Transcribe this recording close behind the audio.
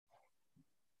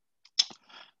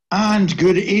And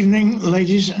good evening,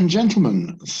 ladies and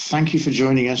gentlemen. Thank you for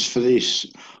joining us for this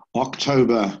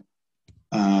October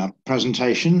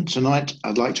presentation. Tonight,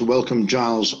 I'd like to welcome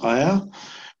Giles Eyre,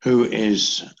 who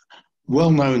is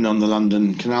well known on the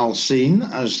London Canal scene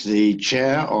as the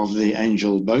chair of the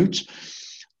Angel Boat,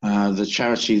 the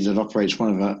charity that operates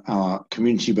one of our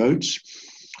community boats,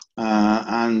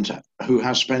 and who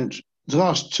has spent the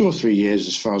last 2 or 3 years,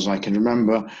 as far as I can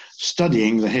remember,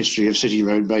 studying the history of City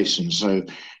Road Basin. So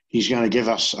he's going to give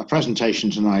us a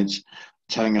presentation tonight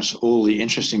telling us all the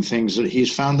interesting things that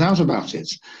he's found out about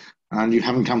it. And you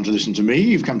haven't come to listen to me,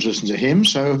 you've come to listen to him.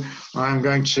 So I'm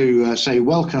going to say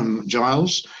welcome,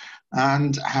 Giles,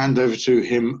 and hand over to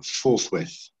him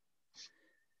forthwith.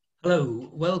 Hello,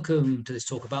 welcome to this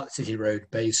talk about the City Road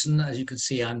Basin. As you can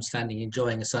see, I'm standing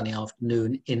enjoying a sunny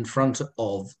afternoon in front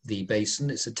of the basin.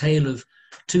 It's a tale of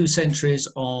 2 centuries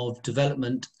of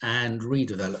development and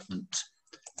redevelopment.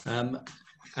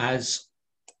 As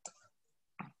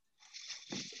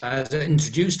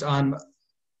introduced,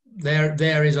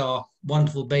 there is our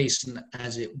wonderful basin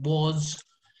as it was,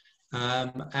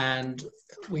 and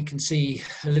we can see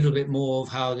a little bit more of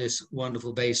how this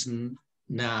wonderful basin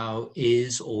now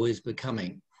is or is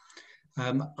becoming.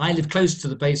 I live close to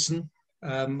the basin.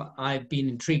 I've been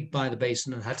intrigued by the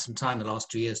basin and had some time in the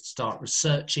last 2 years to start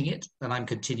researching it, and I'm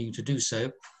continuing to do so.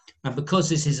 And because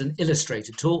this is an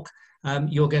illustrated talk,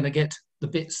 you're going to get the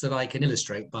bits that I can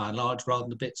illustrate by and large, rather than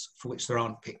the bits for which there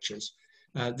aren't pictures.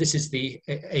 This is the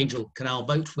Angel Canal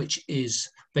boat, which is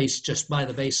based just by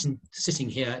the basin, sitting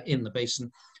here in the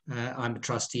basin. I'm a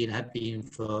trustee and have been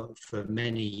for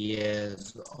many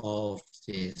years of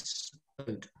this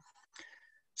boat.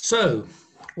 So,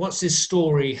 what's this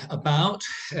story about?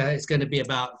 It's going to be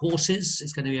about horses,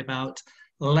 it's going to be about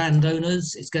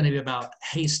landowners, it's going to be about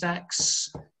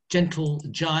haystacks, gentle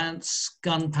giants,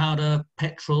 gunpowder,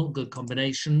 petrol, good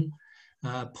combination,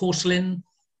 porcelain,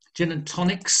 gin and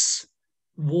tonics,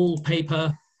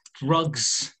 wallpaper,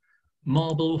 drugs,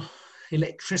 marble,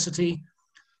 electricity,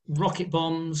 rocket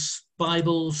bombs,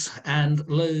 Bibles, and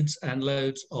loads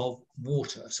of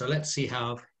water. So let's see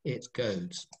how it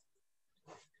goes.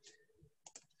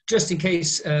 Just in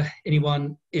case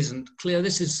anyone isn't clear,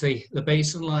 this is the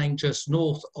basin lying just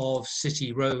north of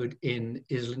City Road in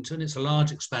Islington. It's a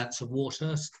large expanse of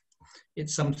water.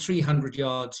 It's some 300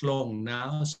 yards long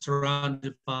now,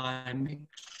 surrounded by a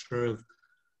mixture of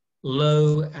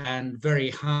low and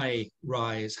very high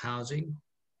rise housing,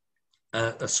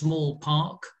 a small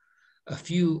park, a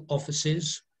few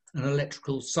offices, an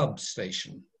electrical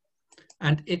substation.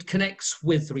 And it connects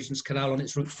with the Regent's Canal on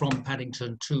its route from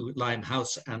Paddington to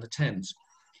Limehouse and the Thames.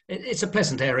 It's a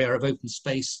pleasant area of open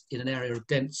space in an area of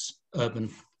dense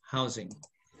urban housing.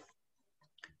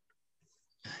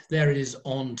 There it is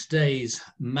on today's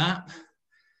map,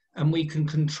 and we can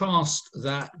contrast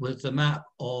that with the map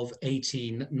of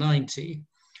 1890,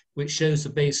 which shows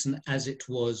the basin as it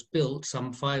was built,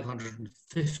 some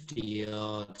 550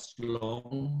 yards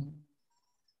long,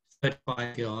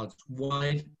 35 yards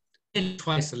wide, nearly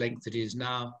twice the length it is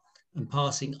now, and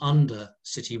passing under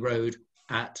City Road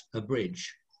at a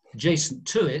bridge. Adjacent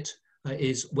to it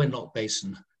is Wenlock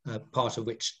Basin, part of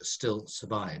which still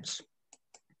survives.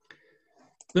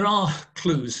 There are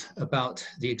clues about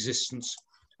the existence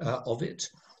of it.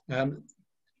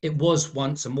 It was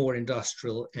once a more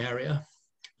industrial area,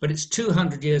 but it's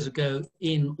 200 years ago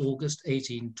in August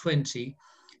 1820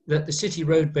 that the City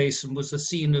Road Basin was the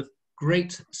scene of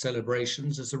great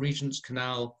celebrations as the Regent's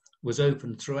Canal was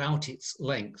opened throughout its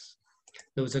length.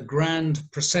 There was a grand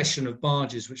procession of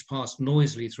barges which passed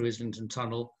noisily through Islington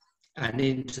Tunnel and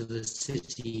into the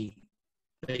city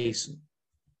basin.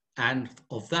 And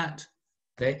of that,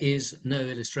 there is no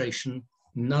illustration.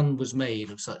 None was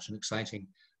made of such an exciting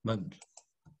moment.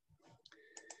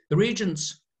 The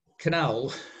Regent's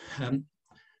Canal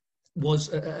was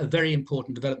a very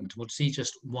important development. We'll see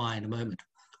just why in a moment.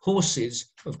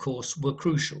 Horses, of course, were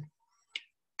crucial.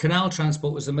 Canal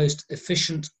transport was the most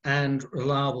efficient and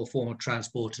reliable form of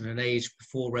transport in an age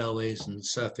before railways and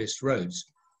surfaced roads.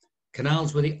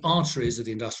 Canals were the arteries of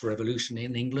the Industrial Revolution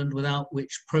in England, without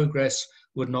which progress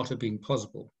would not have been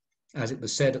possible. As it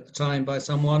was said at the time by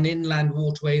someone, inland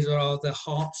waterways are the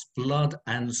heart's blood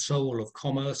and soul of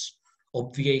commerce,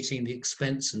 obviating the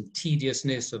expense and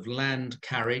tediousness of land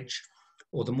carriage,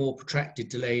 or the more protracted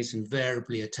delays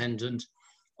invariably attendant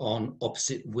on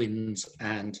opposite winds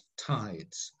and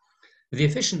tides. The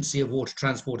efficiency of water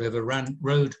transport over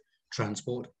road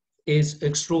transport is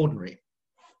extraordinary.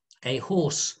 A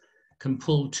horse can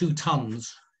pull 2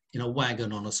 tons in a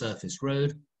wagon on a surface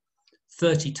road,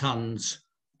 30 tons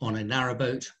on a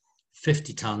narrowboat,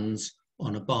 50 tons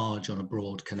on a barge on a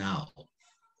broad canal.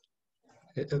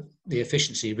 the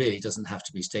efficiency really doesn't have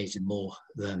to be stated more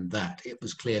than that. It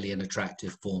was clearly an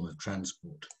attractive form of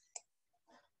transport.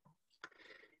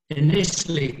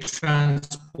 Initially,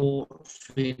 transport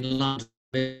between London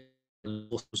and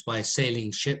North was by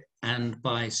sailing ship and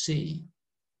by sea.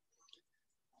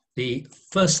 The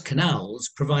first canals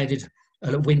provided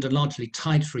a wind and largely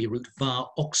tide-free route via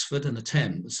Oxford and the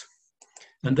Thames.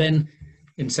 And then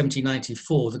in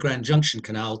 1794, the Grand Junction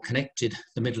Canal connected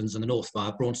the Midlands and the North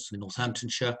via Braunston in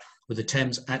Northamptonshire with the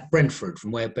Thames at Brentford,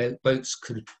 from where boats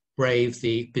could brave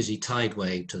the busy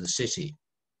tideway to the city.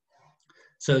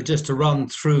 So just to run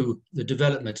through the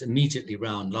development immediately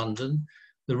around London,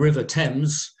 the River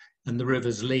Thames and the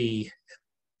Rivers Lee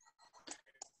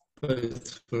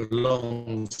both were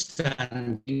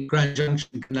long-standing. Grand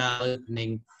Junction Canal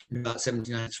opening in about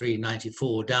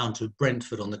 1793-94 down to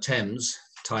Brentford on the Thames,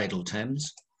 tidal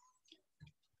Thames.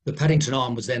 The Paddington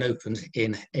Arm was then opened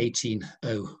in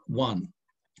 1801.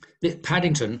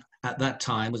 Paddington at that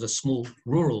time was a small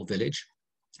rural village,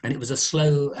 and it was a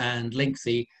slow and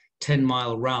lengthy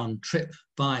 10-mile round trip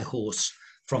by horse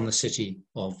from the city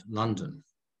of London.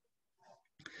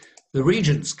 The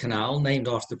Regent's Canal, named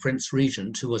after the Prince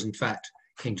Regent, who was in fact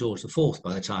King George IV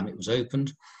by the time it was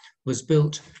opened, was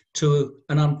built to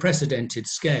an unprecedented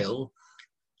scale,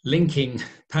 linking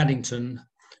Paddington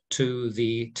to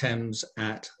the Thames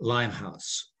at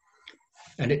Limehouse.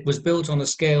 And it was built on a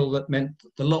scale that meant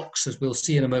that the locks, as we'll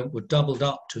see in a moment, were doubled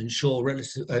up to ensure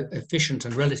efficient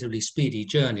and relatively speedy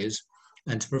journeys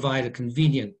and to provide a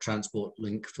convenient transport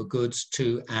link for goods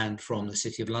to and from the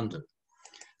City of London.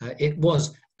 It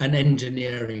was an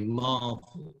engineering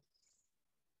marvel.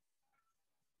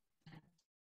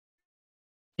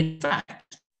 In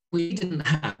fact, we didn't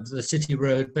have the City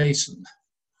Road Basin.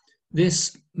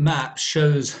 This map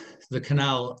shows the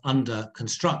canal under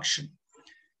construction.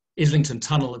 Islington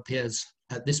Tunnel appears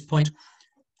at this point,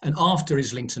 and after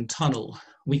Islington Tunnel,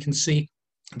 we can see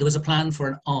there was a plan for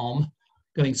an arm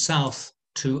going south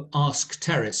to Ask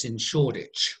Terrace in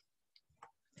Shoreditch.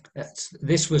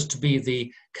 This was to be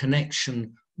the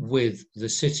connection with the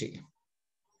city.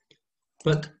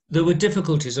 But there were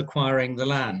difficulties acquiring the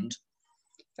land,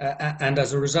 and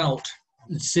as a result,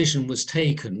 the decision was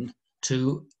taken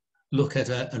to look at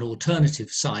an alternative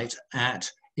site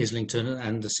at Islington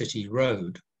and the City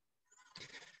Road.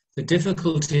 The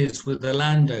difficulties with the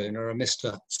landowner, a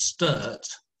Mr. Sturt,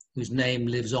 whose name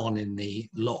lives on in the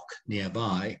lock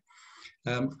nearby,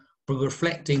 were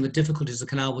reflecting the difficulties the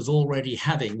canal was already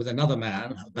having with another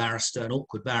man, a barrister, an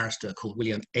awkward barrister called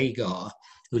William Agar,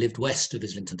 who lived west of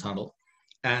Islington Tunnel,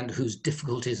 and whose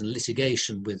difficulties and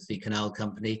litigation with the canal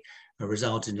company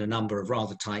resulted in a number of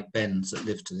rather tight bends that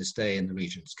live to this day in the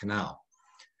Regent's Canal.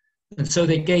 And so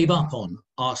they gave up on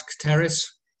Ask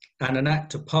Terrace, and an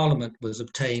Act of Parliament was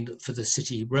obtained for the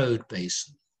City Road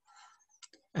Basin.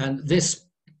 And this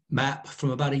map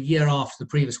from about a year after the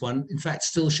previous one, in fact,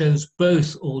 still shows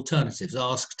both alternatives.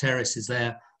 Ask Terrace is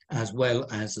there as well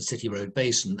as the City Road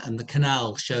Basin, and the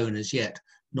canal shown as yet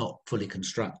not fully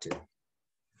constructed.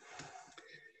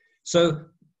 So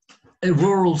a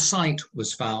rural site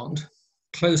was found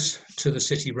close to the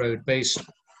City Road Basin.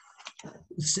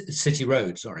 City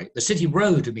Road, sorry. The City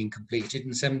Road had been completed in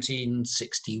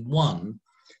 1761,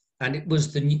 and it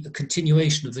was the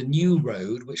continuation of the new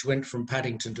road which went from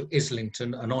Paddington to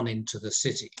Islington and on into the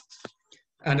city.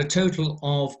 And a total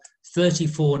of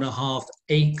 34.5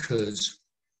 acres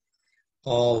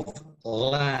of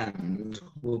land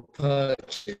were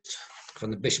purchased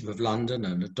from the Bishop of London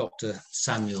and Dr.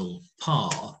 Samuel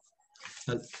Parr.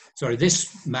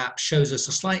 This map shows us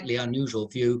a slightly unusual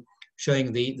view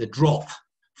showing the drop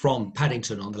from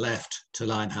Paddington on the left to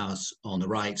Limehouse on the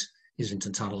right,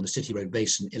 Islington Tunnel, and the City Road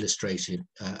Basin illustrated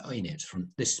in it,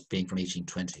 this being from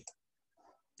 1820.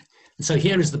 And so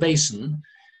here is the basin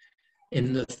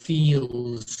in the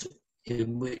fields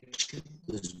in which it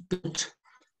was built,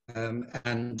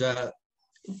 and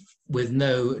with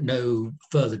no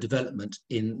further development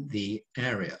in the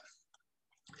area.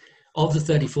 Of the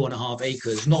 34.5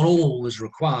 acres, not all was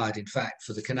required, in fact,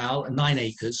 for the canal. 9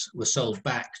 acres were sold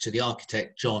back to the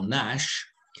architect John Nash,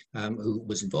 who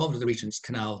was involved with the Regent's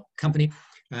Canal Company,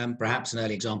 perhaps an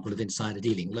early example of insider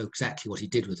dealing, although exactly what he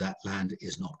did with that land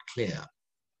is not clear.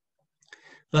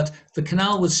 But the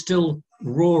canal was still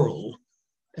rural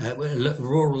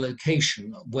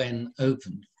location when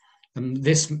opened.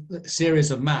 This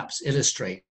series of maps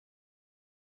illustrate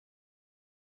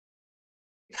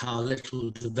how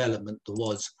little development there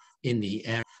was in the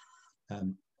area.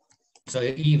 So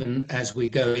even as we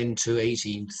go into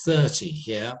 1830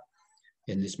 here,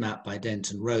 in this map by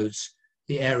Denton Rhodes,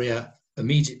 the area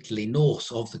immediately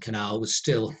north of the canal was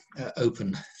still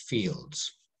open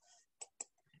fields.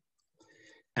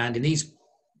 And in these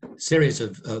series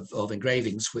of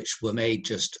engravings, which were made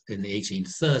just in the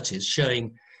 1830s,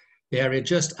 showing the area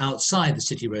just outside the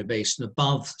City Road Basin,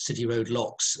 above City Road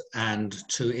locks and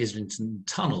to Islington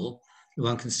Tunnel,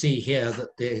 one can see here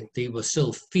that there were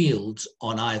still fields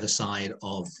on either side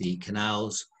of the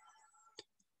canals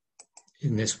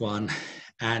in this one,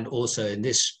 and also in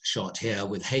this shot here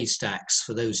with haystacks,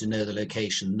 for those who know the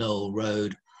location, Knoll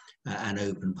Road, and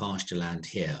open pasture land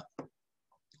here.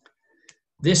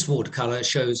 This watercolour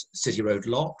shows City Road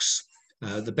locks.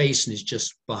 The basin is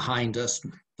just behind us,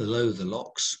 below the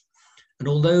locks. And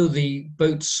although the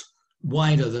boats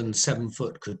wider than 7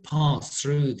 foot could pass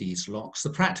through these locks, the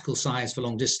practical size for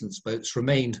long distance boats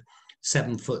remained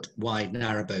 7 foot wide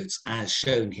narrowboats, as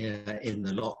shown here in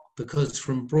the lock, because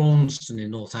from Braunston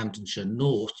in Northamptonshire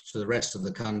north to the rest of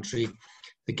the country,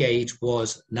 the gauge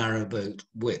was narrowboat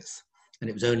width. And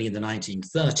it was only in the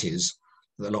 1930s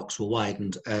that the locks were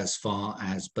widened as far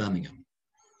as Birmingham.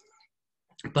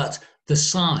 But the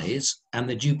size and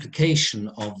the duplication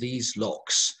of these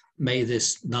locks made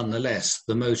this nonetheless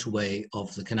the motorway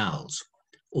of the canals,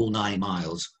 all 9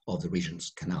 miles of the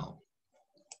Regent's Canal.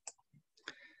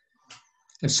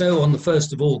 And so on the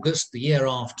 1st of August, the year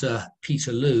after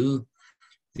Peterloo,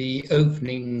 the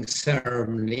opening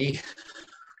ceremony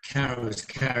was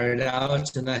carried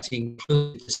out, and that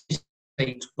included a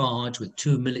state barge with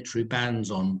 2 military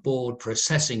bands on board,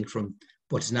 processing from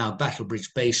what is now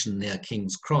Battlebridge Basin near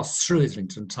King's Cross through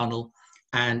Islington Tunnel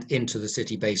and into the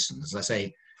city basin. As I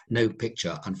say, no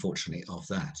picture, unfortunately, of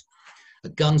that. A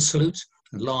gun salute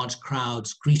and large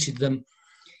crowds greeted them,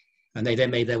 and they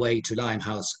then made their way to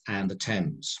Limehouse and the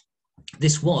Thames.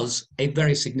 This was a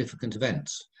very significant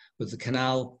event, with the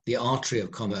canal, the artery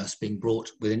of commerce, being brought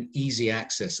within easy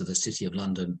access of the City of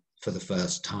London for the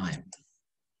first time.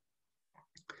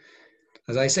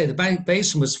 As I say, the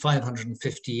basin was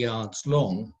 550 yards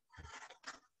long,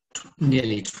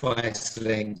 nearly twice the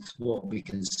length what we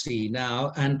can see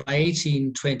now, and by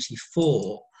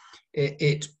 1824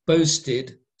 it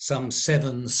boasted some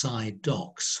 7 side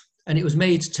docks, and it was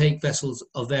made to take vessels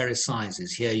of various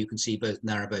sizes. Here you can see both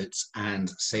narrowboats and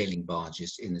sailing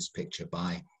barges in this picture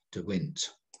by De Wint.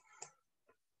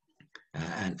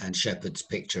 And Shepherd's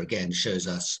picture again shows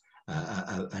us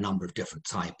a number of different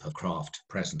type of craft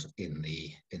present in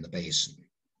the basin.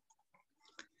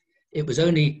 It was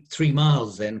only 3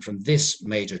 miles then from this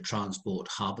major transport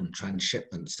hub and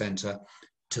transshipment centre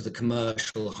to the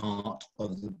commercial heart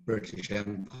of the British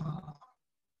Empire.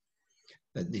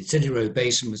 The City Road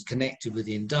Basin was connected with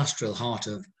the industrial heart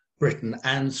of Britain,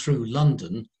 and through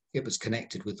London it was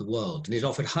connected with the world. And it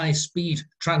offered high-speed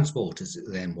transport, as it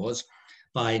then was,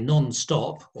 by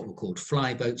non-stop, what were called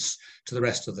flyboats, to the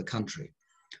rest of the country.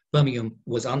 Birmingham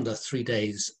was under 3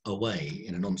 days away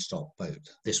in a non-stop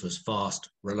boat. This was fast,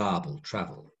 reliable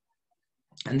travel.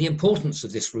 And the importance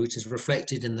of this route is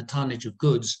reflected in the tonnage of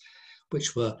goods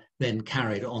which were then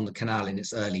carried on the canal in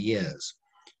its early years.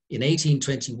 In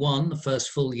 1821, the first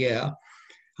full year,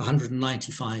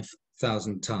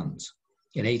 195,000 tonnes.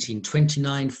 In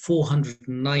 1829,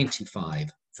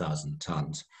 495,000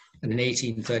 tonnes. And in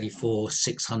 1834,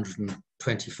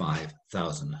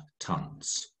 625,000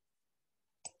 tonnes.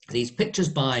 These pictures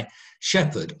by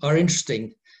Shepherd are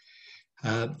interesting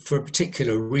for a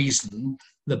particular reason.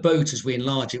 The boat, as we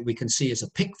enlarge it, we can see as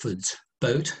a Pickford's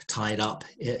boat tied up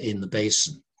in the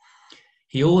basin.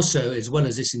 He also, as well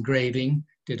as this engraving,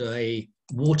 did a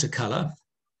watercolour.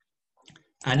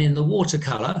 And in the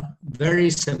watercolour, very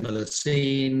similar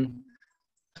scene,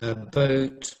 a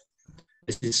boat,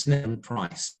 this is Snell and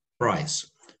Bryce.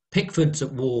 Pickford's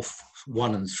at wharf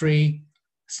 1 and 3,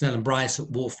 Snell and Bryce at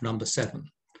wharf number 7.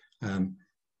 An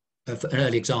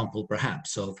early example,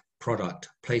 perhaps, of product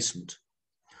placement.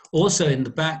 Also in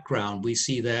the background, we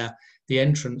see there the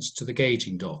entrance to the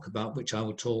gauging dock, about which I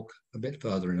will talk a bit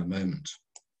further in a moment.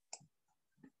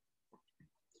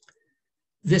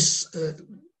 This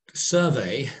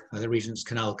survey by the Regent's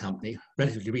Canal Company,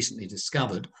 relatively recently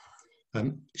discovered,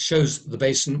 shows the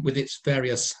basin with its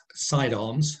various side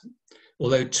arms,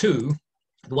 although 2,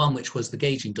 the one which was the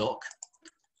gauging dock,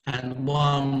 and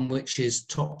one which is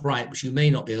top right, which you may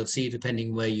not be able to see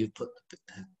depending where you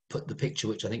put the picture,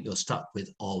 which I think you're stuck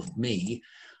with, of me,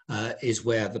 is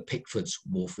where the Pickford's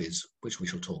wharf is, which we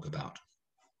shall talk about.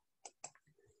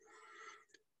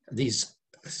 These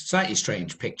slightly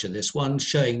strange picture, this one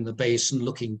showing the basin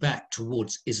looking back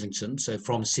towards Islington, so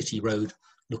from City Road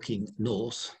looking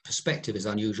north. Perspective is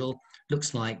unusual.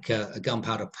 Looks like a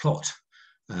gunpowder plot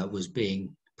was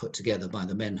being put together by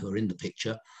the men who are in the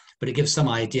picture. but it gives some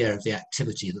idea of the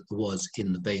activity that there was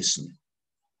in the basin.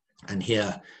 And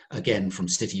here, again, from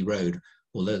City Road,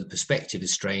 although the perspective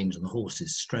is strange and the horse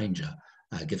is stranger,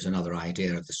 gives another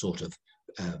idea of the sort of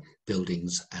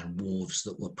buildings and wharves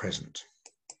that were present.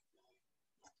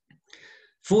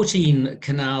 14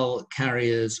 canal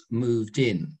carriers moved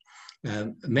in,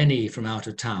 many from out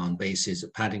of town bases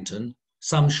at Paddington,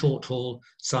 some short haul,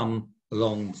 some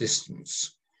long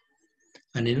distance.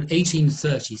 And in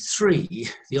 1833,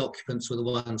 the occupants were the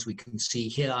ones we can see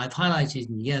here. I've highlighted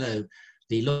in yellow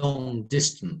the long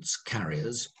distance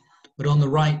carriers, but on the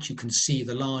right you can see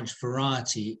the large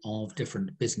variety of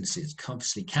different businesses.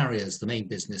 Obviously carriers, the main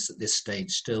business at this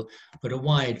stage still, but a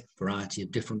wide variety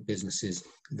of different businesses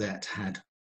that had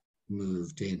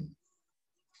moved in.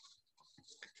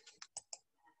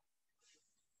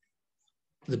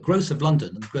 The growth of London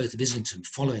and the growth of Islington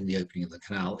following the opening of the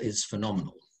canal is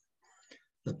phenomenal.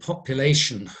 The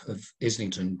population of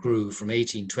Islington grew from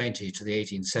 1820 to the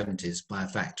 1870s by a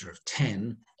factor of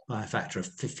 10, by a factor of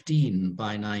 15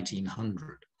 by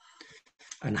 1900.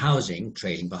 And housing,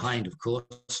 trailing behind of course,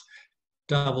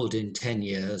 doubled in 10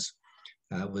 years,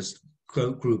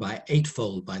 grew by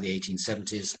 8-fold by the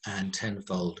 1870s and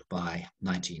 10-fold by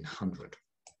 1900.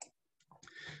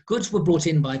 Goods were brought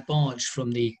in by barge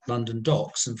from the London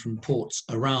docks and from ports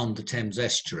around the Thames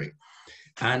estuary,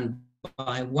 and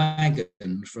by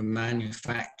wagon from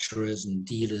manufacturers and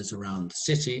dealers around the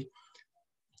city,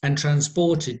 and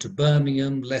transported to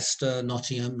Birmingham, Leicester,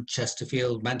 Nottingham,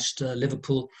 Chesterfield, Manchester,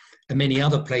 Liverpool, and many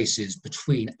other places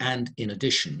between and in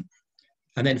addition.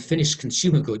 And then finished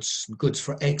consumer goods, goods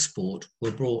for export,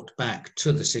 were brought back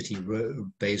to the City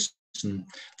Road Basin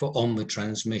for onward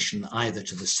transmission either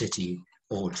to the city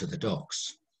or to the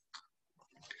docks.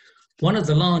 One of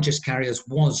the largest carriers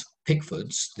was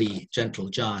Pickford's, the gentle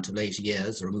giant of later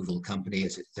years, the removal company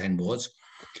as it then was,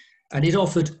 and it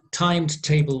offered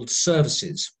timetabled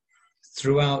services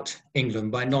throughout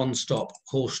England by non-stop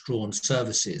horse-drawn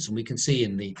services. And we can see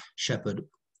in the Shepherd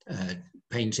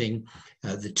painting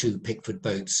the two Pickford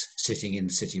boats sitting in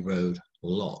City Road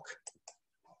lock.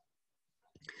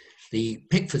 The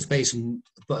Pickford's Basin,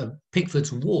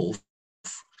 Pickford's Wharf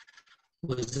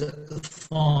was at the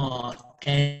far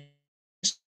end,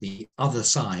 the other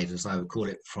side, as I would call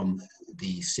it, from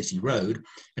the City Road,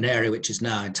 an area which is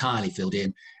now entirely filled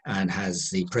in and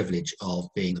has the privilege of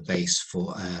being the base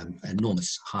for an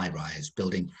enormous high-rise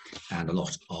building and a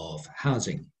lot of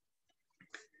housing.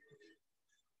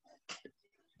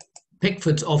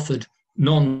 Pickford's offered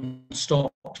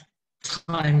non-stop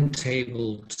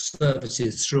timetabled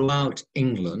services throughout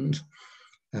England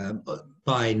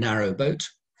by narrowboat.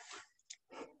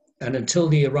 And until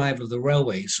the arrival of the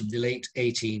railways from the late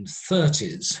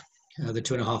 1830s, the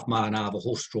 2.5 mile an hour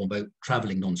horse-drawn boat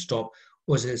travelling non-stop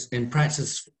was in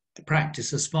practice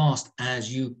as fast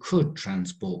as you could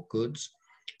transport goods.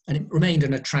 And it remained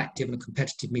an attractive and a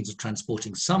competitive means of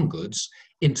transporting some goods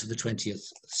into the 20th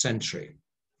century.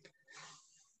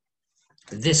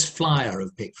 This flyer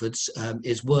of Pickford's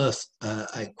is worth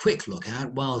a quick look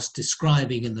at, whilst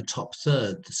describing in the top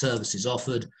third the services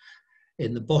offered.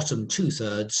 In the bottom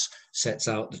 2/3 sets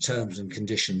out the terms and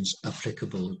conditions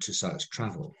applicable to such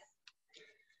travel.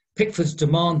 Pickford's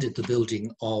demanded the building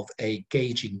of a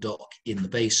gauging dock in the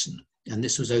basin, and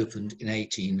this was opened in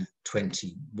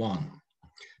 1821.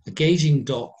 The gauging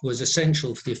dock was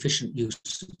essential for the efficient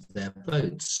use of their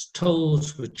boats.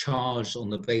 Tolls were charged on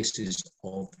the basis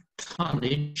of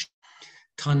tonnage.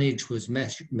 Tonnage was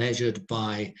measured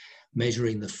by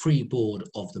measuring the freeboard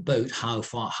of the boat, how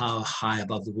high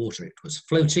above the water it was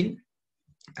floating,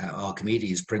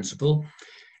 Archimedes' principle,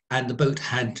 and the boat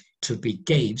had to be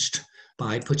gauged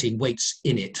by putting weights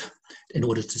in it in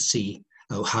order to see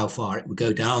how far it would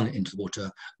go down into the water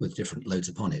with different loads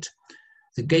upon it.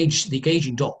 The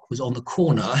gauging dock was on the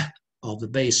corner of the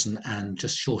basin and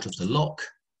just short of the lock,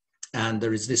 and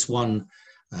there is this one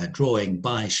drawing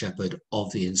by Shepherd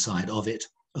of the inside of it,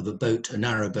 of a boat, a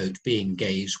narrow boat being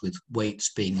gauged with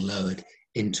weights being lowered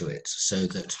into it so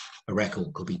that a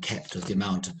record could be kept of the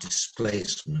amount of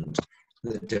displacement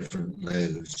that different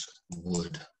loads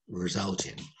would result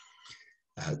in.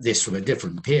 This from a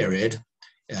different period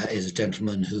is a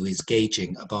gentleman who is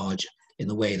gauging a barge in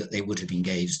the way that they would have been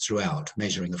gauged throughout,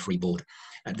 measuring the freeboard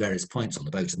at various points on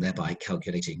the boat and thereby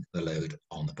calculating the load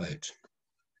on the boat.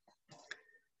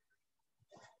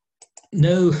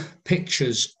 No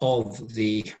pictures of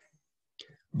the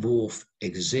wharf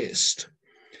exist,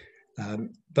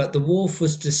 but the wharf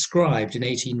was described in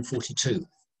 1842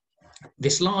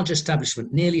 This large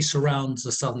establishment nearly surrounds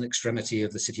the southern extremity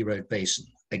of the City Road Basin.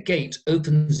 A gate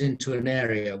opens into an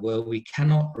area where we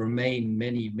cannot remain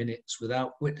many minutes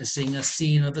without witnessing a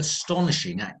scene of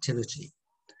astonishing activity.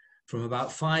 From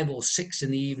about 5 or 6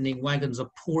 in the evening, wagons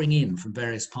are pouring in from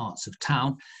various parts of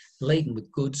town, laden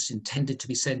with goods intended to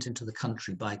be sent into the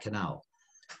country by canal.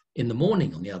 In the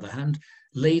morning, on the other hand,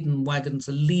 laden wagons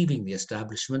are leaving the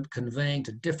establishment, conveying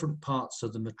to different parts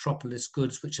of the metropolis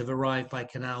goods which have arrived by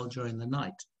canal during the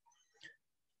night.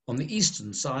 On the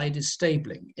eastern side is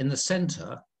stabling. In the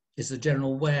centre is the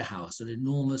general warehouse, an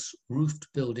enormous roofed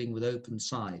building with open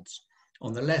sides.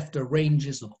 On the left are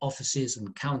ranges of offices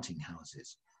and counting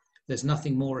houses. There's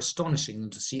nothing more astonishing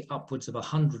than to see upwards of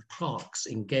 100 clerks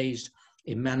engaged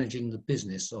in managing the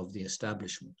business of the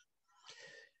establishment.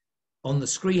 On the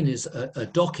screen is a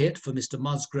docket for Mr.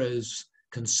 Musgrove's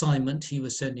consignment. He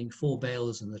was sending 4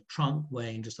 bales in the trunk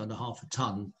weighing just under half a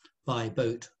ton by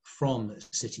boat from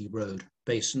City Road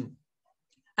Basin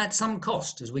at some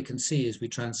cost, as we can see as we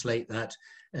translate that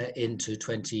into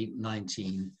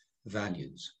 2019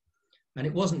 values. And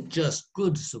it wasn't just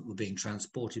goods that were being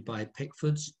transported by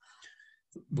Pickfords.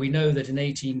 We know that in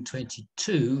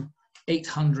 1822,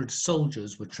 800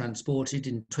 soldiers were transported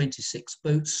in 26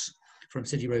 boats from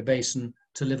City Road Basin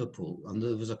to Liverpool, and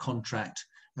there was a contract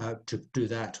to do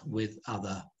that with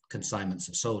other consignments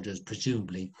of soldiers,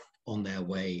 presumably on their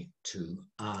way to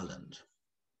Ireland.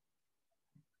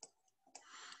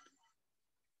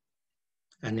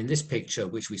 And in this picture,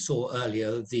 which we saw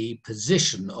earlier, the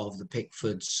position of the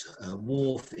Pickfords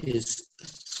wharf is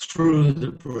through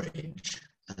the bridge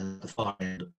at the far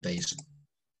end of the basin.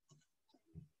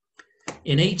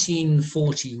 In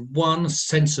 1841, a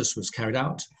census was carried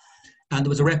out, and there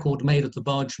was a record made of the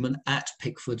bargemen at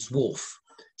Pickford's Wharf.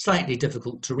 Slightly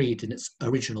difficult to read in its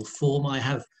original form. I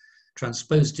have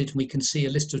transposed it, and we can see a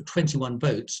list of 21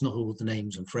 boats, not all the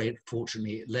names, I'm afraid,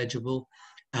 fortunately legible,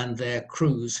 and their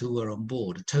crews who were on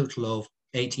board, a total of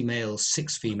 80 males,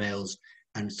 6 females,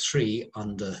 and 3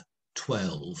 under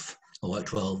 12, or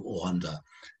 12 or under,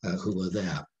 who were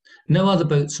there. No other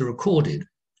boats are recorded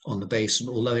on the basin,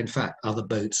 although in fact other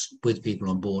boats with people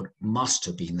on board must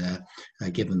have been there,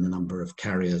 given the number of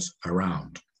carriers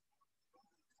around.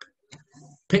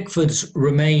 Pickfords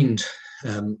remained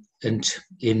in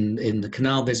the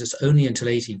canal business only until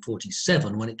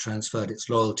 1847, when it transferred its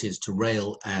loyalties to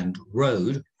rail and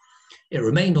road. It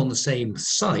remained on the same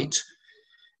site,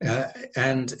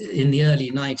 and in the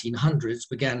early 1900s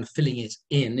began filling it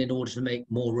in order to make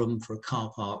more room for a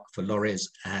car park for lorries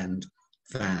and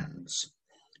vans.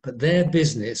 But their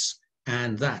business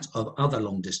and that of other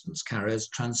long distance carriers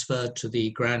transferred to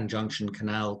the Grand Junction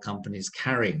Canal Company's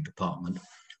carrying department,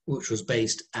 which was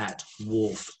based at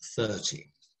Wharf 30.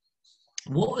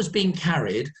 What was being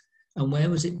carried and where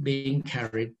was it being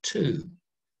carried to?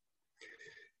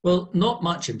 Well, not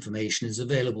much information is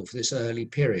available for this early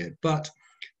period, but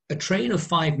a train of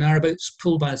 5 narrowboats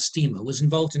pulled by a steamer was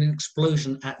involved in an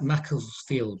explosion at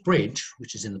Macclesfield Bridge,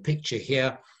 which is in the picture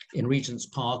here, in Regent's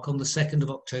Park on the 2nd of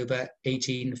October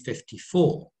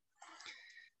 1854.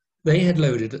 They had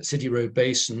loaded at City Road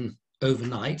Basin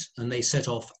overnight, and they set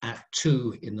off at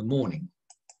 2 in the morning.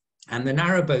 And the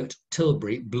narrowboat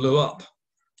Tilbury blew up,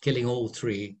 killing all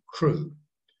 3 crew.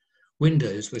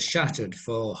 Windows were shattered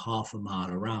for half a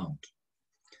mile around.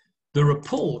 The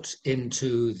report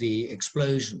into the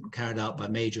explosion carried out by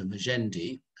Major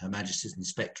Magendie, Her Majesty's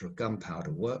Inspector of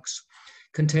Gunpowder Works,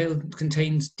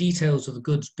 contains details of the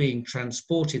goods being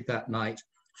transported that night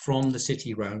from the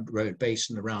City Road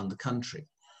Basin around the country.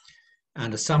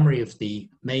 And a summary of the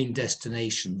main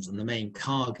destinations and the main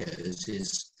cargoes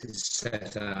is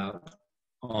set out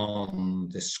on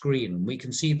the screen. We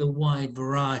can see the wide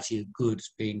variety of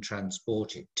goods being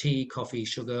transported: tea, coffee,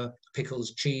 sugar,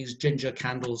 pickles, cheese, ginger,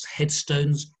 candles,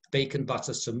 headstones, bacon,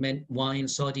 butter, cement, wine,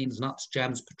 sardines, nuts,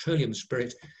 jams, petroleum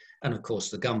spirit, and of course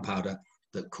the gunpowder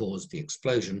that caused the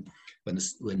explosion when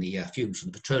the fumes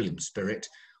from the petroleum spirit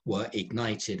were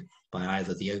ignited by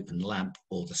either the open lamp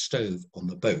or the stove on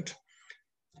the boat.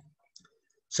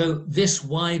 So this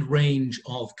wide range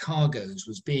of cargoes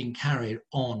was being carried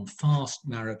on fast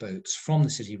narrowboats from the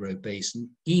City Road Basin,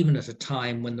 even at a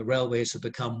time when the railways had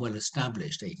become well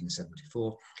established,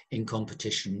 1874, in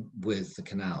competition with the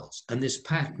canals. And this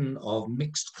pattern of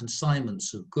mixed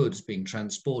consignments of goods being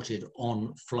transported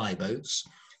on flyboats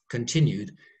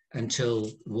continued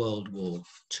until World War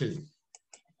II.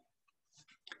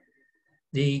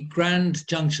 The Grand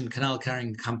Junction Canal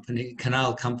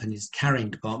Company's carrying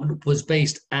department was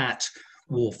based at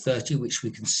Wharf 30, which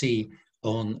we can see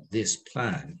on this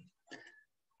plan.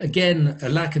 Again, a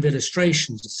lack of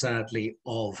illustrations, sadly,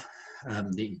 of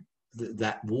the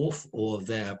that wharf or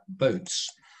their boats.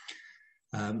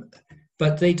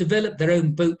 But they developed their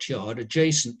own boatyard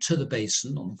adjacent to the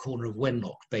basin on the corner of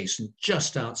Wenlock Basin,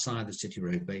 just outside the City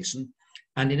Road Basin,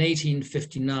 and in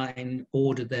 1859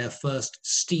 ordered their first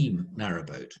steam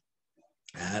narrowboat,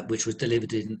 which was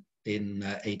delivered in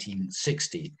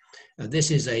 1860. This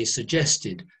is a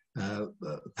suggested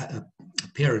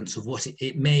appearance of what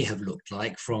it may have looked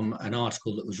like from an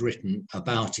article that was written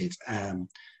about it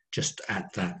just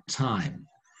at that time.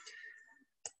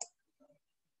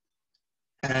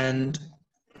 And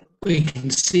we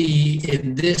can see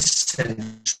in this century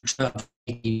of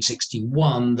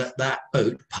 1861 that that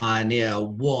boat, Pioneer,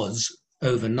 was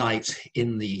overnight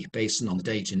in the basin on the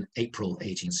date in April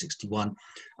 1861,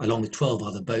 along with 12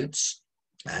 other boats.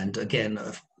 And again,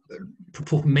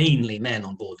 mainly men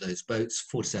on board those boats,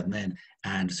 47 men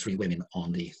and 3 women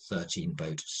on the 13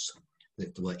 boats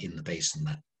that were in the basin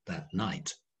that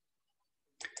night.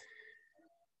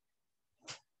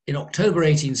 In October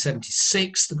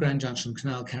 1876, the Grand Junction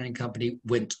Canal Carrying Company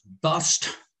went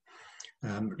bust,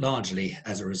 largely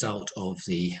as a result of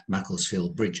the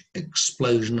Macclesfield Bridge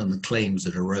explosion and the claims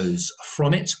that arose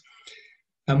from it.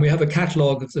 And we have a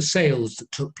catalogue of the sales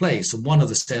that took place, and one of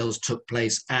the sales took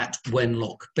place at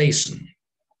Wenlock Basin,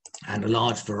 and a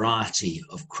large variety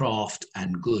of craft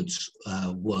and goods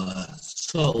were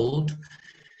sold.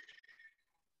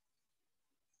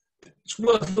 It's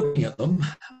worth looking at them,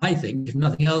 I think, if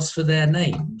nothing else, for their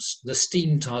names. The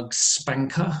steam tug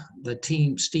Spanker, the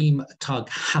steam tug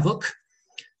Havoc,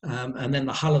 and then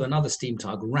the hull of another steam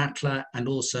tug, Rattler, and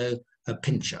also a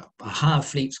Pincher. A hire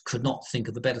fleet could not think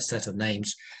of a better set of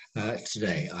names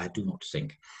today, I do not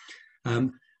think.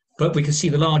 But we can see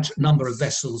the large number of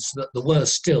vessels that there were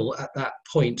still at that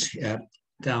point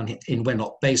down in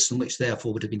Wenlock Basin, which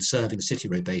therefore would have been serving the City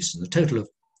Road Basin. A total of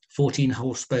 14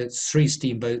 horse boats, 3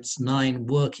 steamboats, 9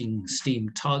 working steam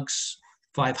tugs,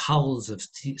 5 hulls of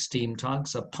steam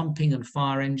tugs, a pumping and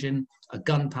fire engine, a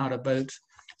gunpowder boat,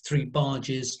 3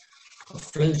 barges, a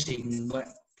floating wet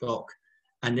dock,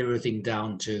 and everything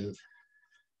down to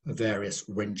various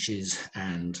wrenches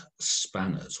and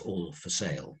spanners, all for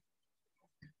sale.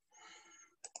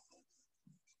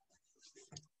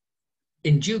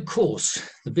 In due course,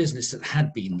 the business that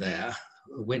had been there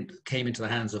came into the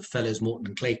hands of Fellows Morton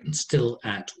and Clayton, still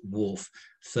at Wharf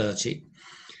 30,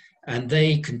 and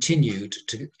they continued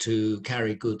to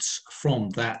carry goods from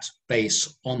that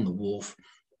base on the wharf,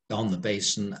 on the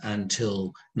basin,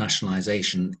 until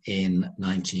nationalisation in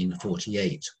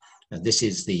 1948. This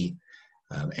is the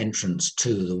entrance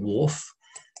to the wharf,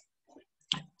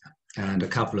 and a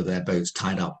couple of their boats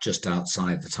tied up just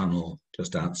outside the tunnel,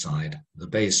 just outside the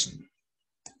basin.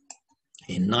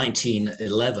 In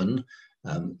 1911,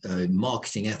 a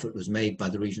marketing effort was made by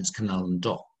the Regent's Canal and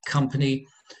Dock Company,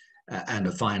 and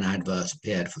a fine advert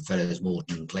appeared for Fellows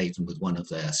Morton and Clayton with one of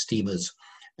their steamers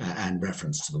and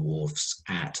reference to the wharfs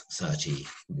at 30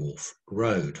 Wharf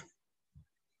Road.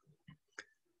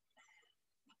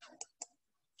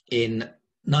 In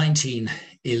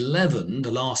 1911,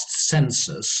 the last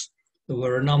census, there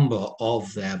were a number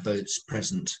of their boats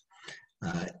present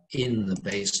in the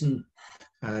basin.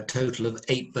 A total of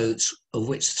 8 boats, of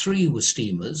which 3 were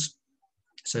steamers,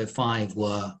 so 5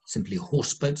 were simply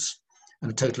horse boats, and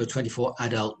a total of 24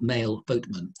 adult male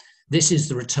boatmen. This is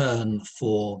the return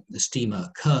for the steamer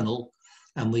Colonel,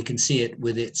 and we can see it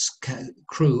with its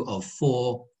crew of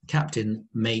 4, captain,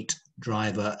 mate,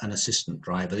 driver, and assistant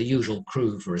driver, the usual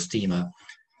crew for a steamer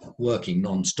working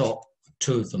non-stop,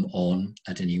 2 of them on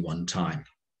at any one time.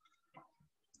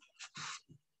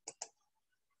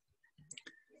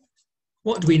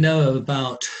 What do we know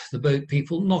about the boat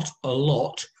people? Not a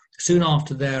lot. Soon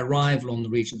after their arrival on the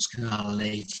Regent's Canal in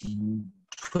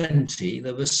 1820,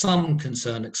 there was some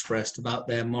concern expressed about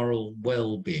their moral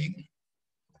well-being.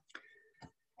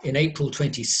 In April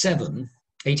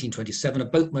 1827, a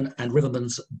boatman and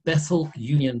riverman's Bethel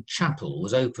Union Chapel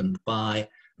was opened by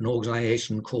an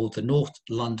organisation called the North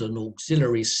London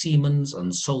Auxiliary Seamen's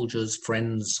and Soldiers'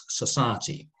 Friends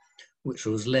Society, which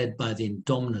was led by the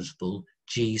indomitable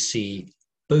G.C.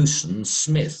 Basin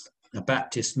Smith, a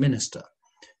Baptist minister.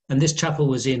 And this chapel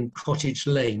was in Cottage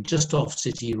Lane, just off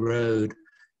City Road,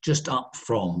 just up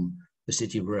from the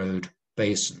City Road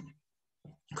Basin.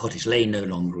 Cottage Lane no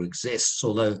longer exists,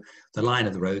 although the line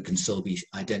of the road can still be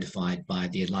identified by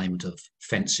the alignment of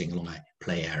fencing along a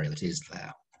play area that is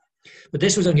there. But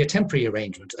this was only a temporary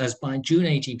arrangement, as by June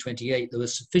 1828 there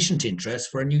was sufficient interest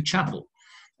for a new chapel.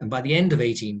 And by the end of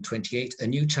 1828, a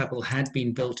new chapel had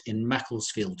been built in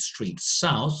Macclesfield Street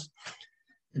South,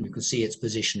 and you can see its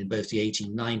position in both the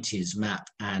 1890s map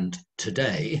and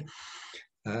today.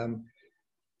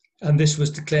 And this was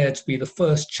declared to be the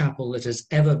first chapel that has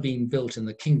ever been built in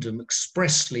the kingdom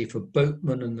expressly for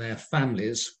boatmen and their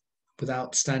families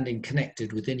without standing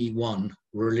connected with any one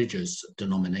religious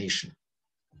denomination.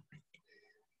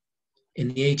 In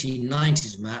the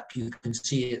 1890s map, you can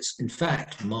see it's in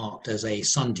fact marked as a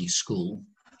Sunday school,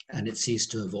 and it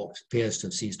appears to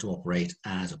have ceased to operate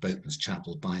as a boatman's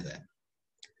chapel by then.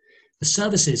 The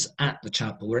services at the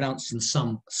chapel were announced in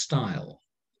some style.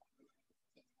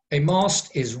 A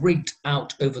mast is rigged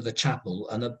out over the chapel,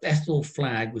 and a Bethel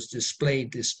flag was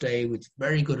displayed this day with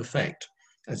very good effect,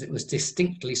 as it was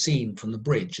distinctly seen from the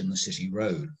bridge in the city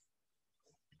road.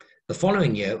 The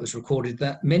following year, it was recorded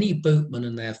that many boatmen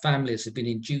and their families had been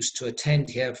induced to attend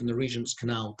here from the Regent's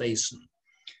Canal Basin,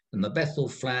 and the Bethel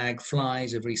flag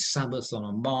flies every Sabbath on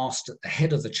a mast at the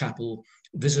head of the chapel,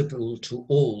 visible to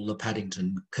all the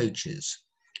Paddington coaches.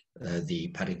 The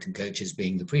Paddington coaches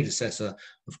being the predecessor,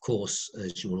 of course,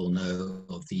 as you all know,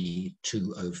 of the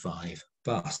 205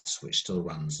 bus, which still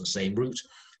runs the same route,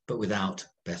 but without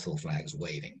Bethel flags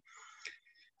waving.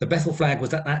 The Bethel flag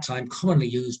was at that time commonly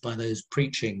used by those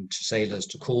preaching to sailors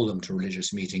to call them to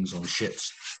religious meetings on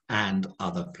ships and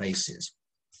other places.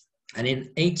 And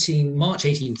in March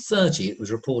 1830, it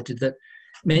was reported that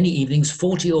many evenings,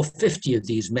 40 or 50 of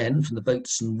these men from the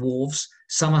boats and wharves,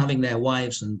 some having their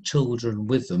wives and children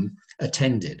with them,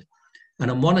 attended. And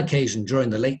on one occasion during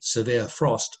the late severe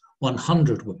frost,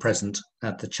 100 were present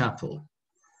at the chapel.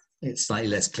 It's slightly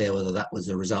less clear whether that was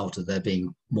a result of there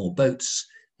being more boats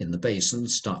in the basin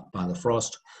stuck by the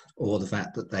frost, or the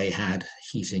fact that they had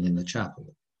heating in the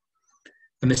chapel.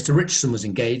 And Mr. Richardson was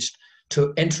engaged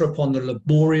to enter upon the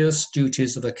laborious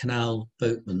duties of a canal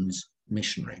boatman's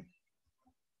missionary.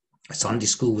 A Sunday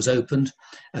school was opened,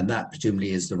 and that presumably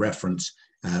is the reference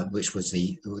which was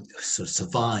the sort of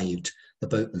survived the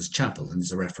boatman's chapel, and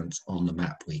is a reference on the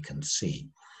map we can see.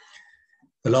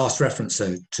 The last reference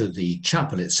to the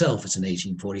chapel itself is in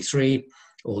 1843,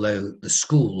 although the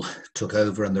school took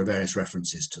over, and there are various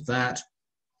references to that.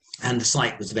 And the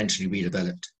site was eventually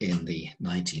redeveloped in the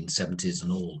 1970s,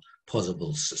 and all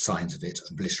possible signs of it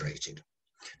obliterated.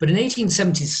 But in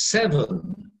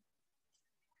 1877,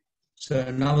 so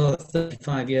another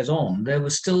 35 years on, there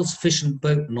was still sufficient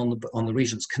boatmen on the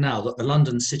Regent's Canal that the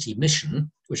London City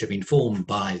Mission, which had been formed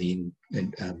by the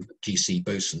G.C.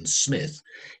 Bosun Smith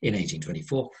in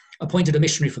 1824, appointed a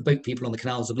missionary for boat people on the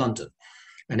canals of London.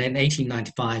 And in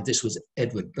 1895, this was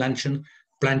Edward Blanchard,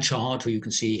 who you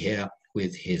can see here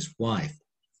with his wife.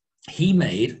 He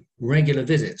made regular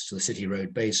visits to the City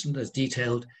Road Basin, as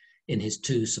detailed in his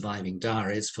two surviving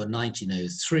diaries for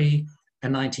 1903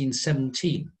 and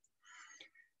 1917,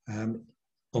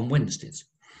 on Wednesdays.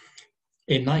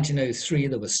 In 1903,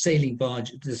 there were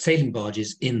the sailing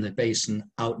barges in the basin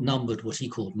outnumbered what he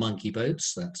called monkey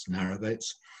boats, that's narrow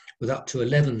boats, with up to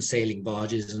 11 sailing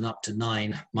barges and up to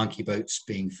 9 monkey boats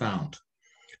being found.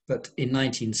 But in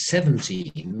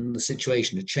 1917, the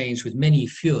situation had changed, with many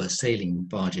fewer sailing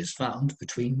barges found,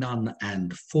 between none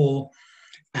and 4,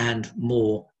 and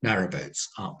more narrowboats,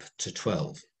 up to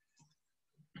 12.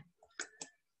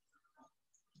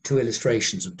 Two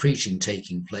illustrations of preaching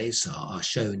taking place are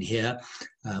shown here.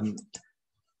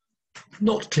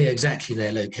 Not clear exactly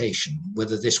their location,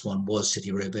 whether this one was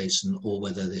City Road Basin or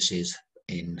whether this is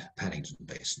in Paddington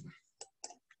Basin.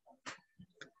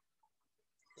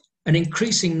 An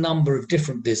increasing number of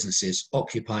different businesses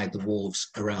occupied the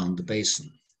wharves around the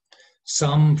basin.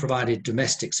 Some provided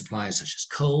domestic supplies such as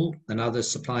coal, and others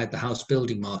supplied the house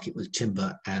building market with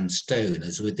timber and stone,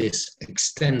 as with this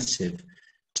extensive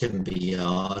timber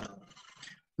yard,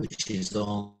 which is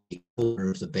on the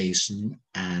corner of the basin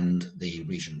and the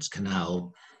Regent's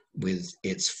Canal, with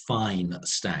its fine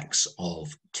stacks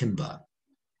of timber.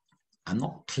 I'm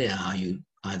not clear how you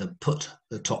either put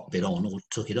the top bit on or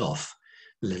took it off,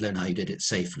 let alone how you did it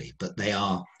safely, but they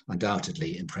are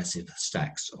undoubtedly impressive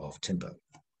stacks of timber.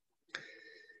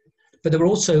 But there were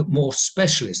also more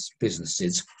specialist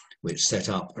businesses which set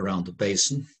up around the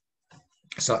basin,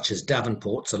 such as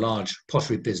Davenport's, a large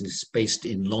pottery business based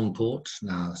in Longport,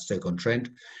 now Stoke-on-Trent,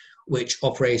 which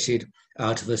operated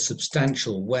out of a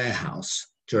substantial warehouse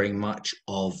during much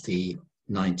of the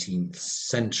 19th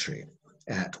century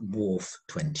at Wharf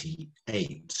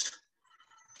 28.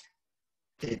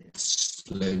 Its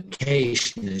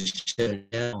location is shown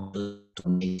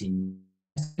on 18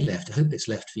 left. I hope it's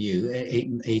left for you.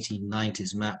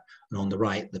 1890s map, and on the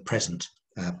right, the present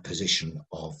position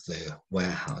of the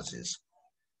warehouses.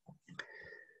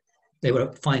 They were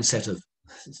a fine set of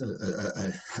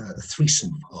a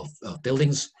threesome of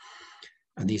buildings,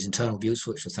 And these internal views,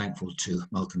 for which we're thankful to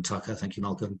Malcolm Tucker, thank you,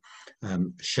 Malcolm,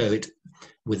 show it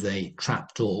with a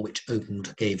trap door which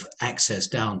gave access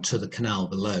down to the canal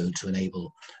below to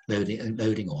enable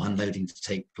loading or unloading to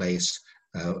take place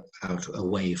out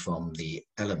away from the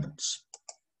elements.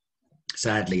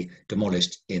 Sadly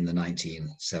demolished in the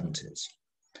 1970s.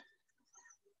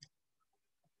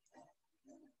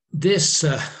 This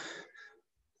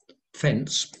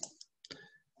fence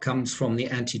comes from the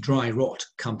anti-dry rot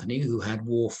company, who had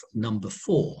wharf number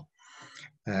 4,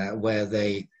 where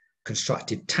they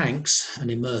constructed tanks and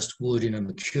immersed wood in a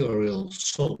mercurial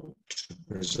salt to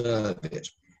preserve it.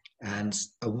 And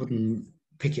a wooden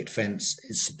picket fence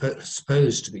is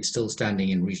supposed to be still standing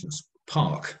in Regent's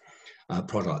Park, a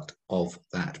product of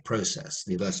that process.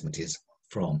 The advertisement is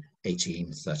from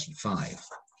 1835.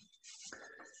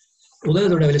 Although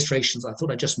there are no illustrations, I thought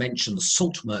I'd just mention the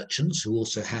salt merchants, who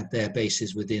also had their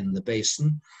bases within the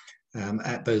basin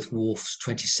at both wharfs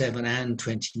 27 and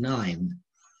 29.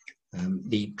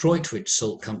 The Droitwich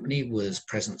Salt Company was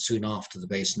present soon after the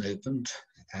basin opened,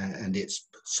 and its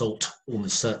salt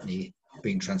almost certainly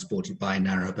being transported by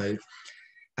narrowboat,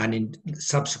 and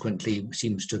subsequently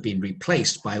seems to have been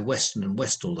replaced by Weston and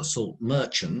Westall, the salt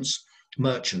merchant,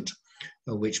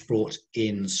 which brought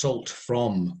in salt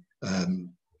from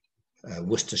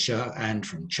Worcestershire and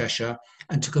from Cheshire,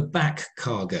 and took a back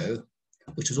cargo,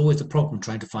 which was always the problem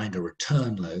trying to find a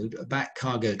return load, a back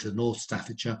cargo to North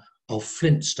Staffordshire of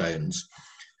flintstones.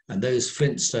 And those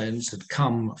flintstones had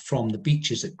come from the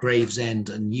beaches at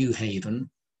Gravesend and Newhaven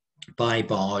by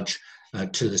barge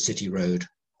to the City Road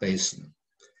Basin.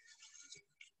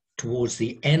 Towards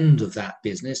the end of that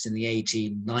business in the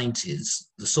 1890s,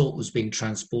 the salt was being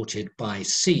transported by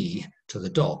sea to the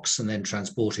docks and then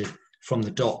transported from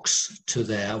the docks to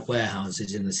their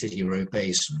warehouses in the City Road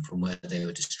Basin, from where they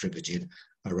were distributed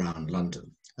around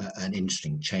London. An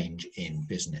interesting change in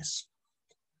business.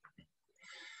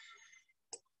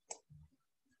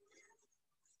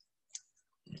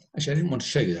 Actually, I didn't want to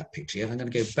show you that picture yet. I'm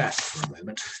going to go back for a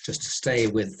moment just to stay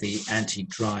with the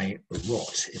anti-dry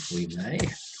rot, if we may.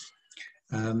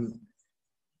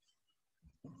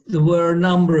 There were a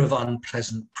number of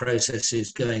unpleasant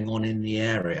processes going on in the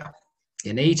area.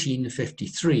 In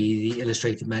 1853, the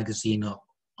Illustrated Magazine of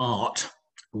Art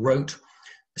wrote,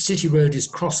 "City Road is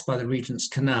crossed by the Regent's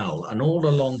Canal, and all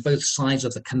along both sides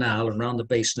of the canal and around the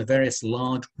basin are various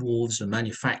large wharves and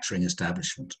manufacturing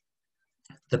establishments.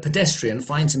 The pedestrian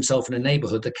finds himself in a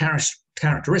neighbourhood the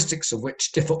characteristics of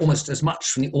which differ almost as much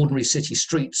from the ordinary city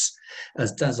streets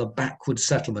as does a backward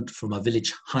settlement from a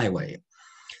village highway.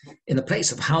 In the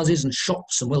place of houses and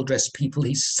shops and well-dressed people,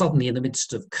 he's suddenly in the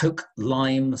midst of coke,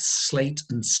 lime, slate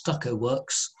and stucco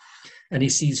works, and he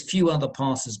sees few other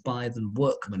passers-by than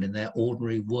workmen in their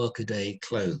ordinary workaday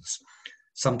clothes,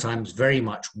 sometimes very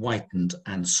much whitened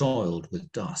and soiled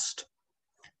with dust.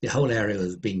 The whole area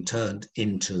is being turned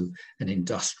into an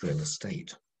industrial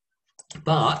estate."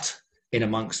 But in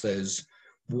amongst those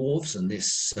wharves and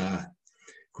this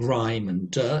grime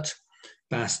and dirt,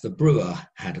 Bass the brewer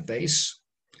had a base.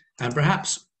 And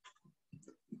perhaps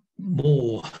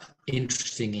more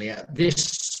interestingly, at this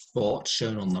spot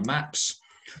shown on the maps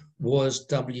was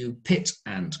W. Pitt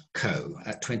and Co.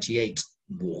 at 28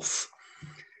 Wharf.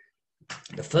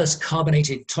 The first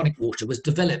carbonated tonic water was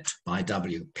developed by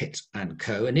W. Pitt and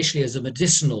Co. initially as a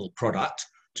medicinal product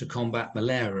to combat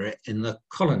malaria in the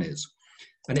colonies,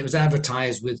 and it was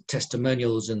advertised with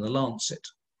testimonials in the Lancet.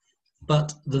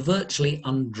 But the virtually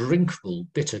undrinkable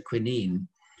bitter quinine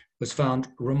was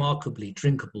found remarkably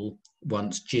drinkable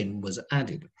once gin was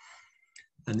added.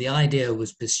 And the idea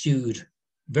was pursued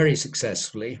very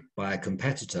successfully by a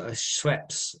competitor,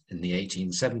 Schweppes, in the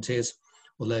 1870s,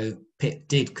 although Pitt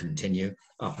did continue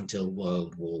up until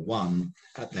World War I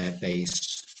at their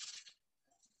base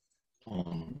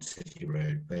on City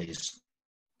Road Base.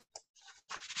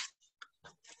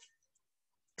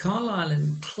 Carlisle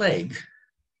and Clegg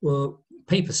were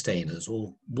paper stainers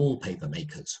or wallpaper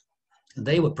makers, and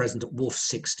they were present at Wharf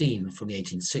 16 from the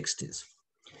 1860s.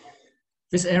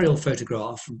 This aerial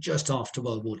photograph from just after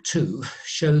World War II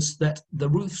shows that the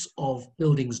roofs of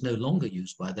buildings no longer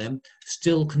used by them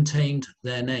still contained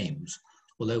their names,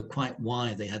 although quite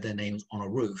why they had their names on a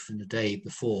roof in the day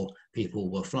before people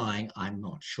were flying, I'm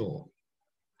not sure.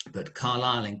 But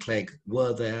Carlisle and Clegg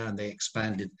were there and they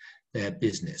expanded their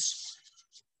business.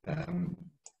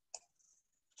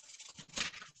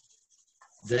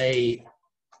 They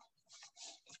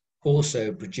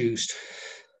also produced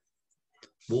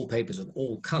wallpapers of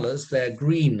all colours. Their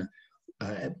green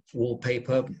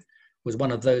wallpaper was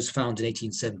one of those found in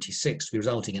 1876,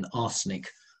 resulting in arsenic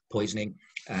poisoning,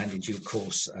 and in due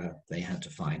course they had to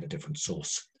find a different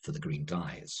source for the green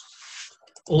dyes.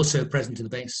 Also present in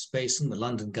the basin, the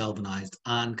London Galvanised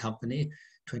Iron Company,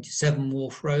 27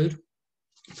 Wharf Road,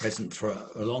 present for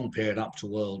a long period up to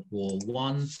World War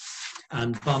I,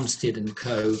 and Bumstead and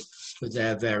Co. with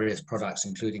their various products,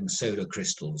 including soda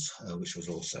crystals, which was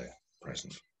also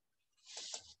present.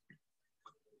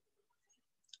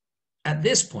 At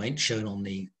this point, shown on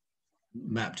the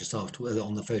map just after,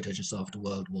 on the photo just after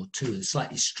World War II, a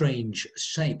slightly strange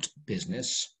shaped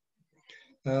business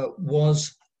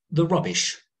was the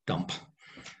rubbish dump.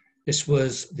 This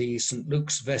was the St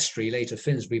Luke's Vestry, later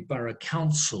Finsbury Borough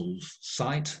Council's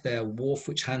site, their wharf,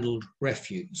 which handled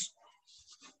refuse.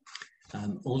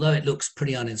 Although it looks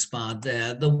pretty uninspired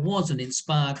there was an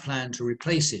inspired plan to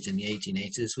replace it in the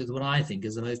 1880s with what I think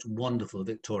is the most wonderful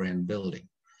Victorian building.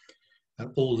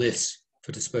 All this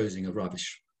for disposing of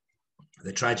rubbish.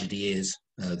 The tragedy is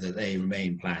that they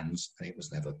remain plans and it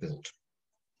was never built.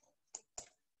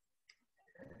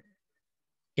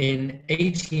 In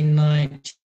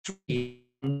 1893,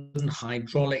 London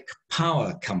Hydraulic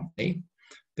Power Company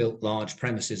built large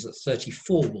premises at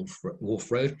 34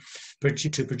 Wharf Road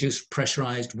to produce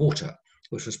pressurised water,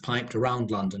 which was piped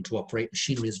around London to operate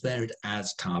machinery as varied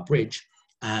as Tower Bridge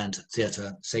and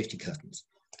theatre safety curtains.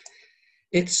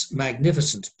 Its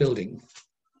magnificent building,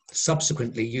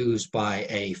 subsequently used by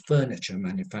a furniture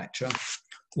manufacturer,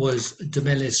 was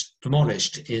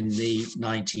demolished in the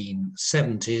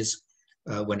 1970s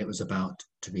when it was about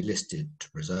to be listed to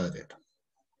preserve it.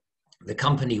 The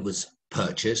company was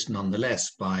purchased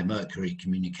nonetheless by Mercury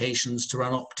Communications to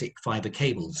run optic fibre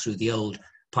cables through the old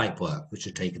pipework which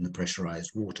had taken the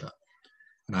pressurised water.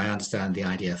 And I understand the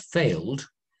idea failed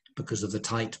because of the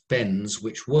tight bends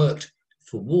which worked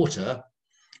for water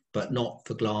but not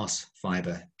for glass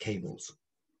fibre cables.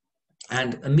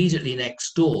 And immediately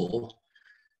next door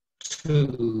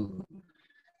to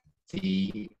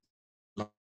the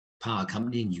power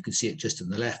company, and you can see it just to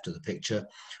the left of the picture,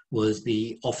 was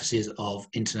the offices of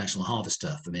International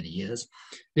Harvester for many years.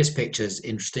 This picture is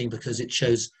interesting because it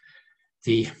shows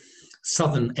the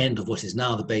southern end of what is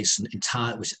now the basin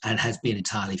and has been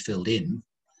entirely filled in.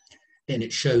 And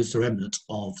it shows the remnants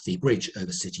of the bridge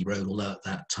over City Road, although at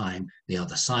that time the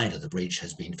other side of the bridge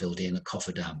has been filled in, a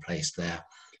cofferdam placed there,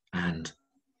 and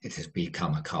it has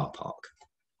become a car park.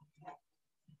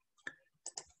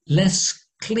 Less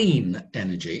clean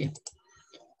energy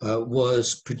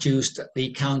was produced at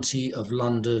the County of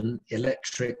London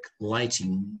Electric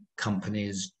Lighting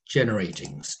Company's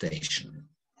generating station.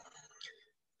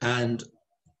 And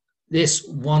this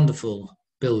wonderful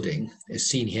building is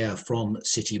seen here from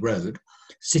City Road.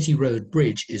 City Road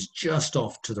Bridge is just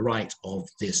off to the right of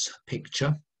this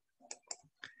picture.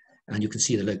 And you can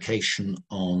see the location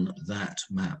on that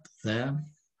map there.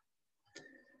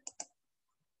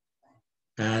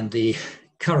 And the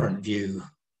current view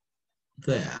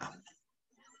there.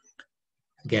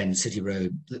 Again, City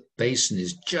Road, the basin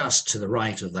is just to the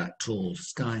right of that tall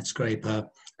skyscraper,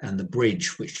 and the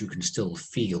bridge, which you can still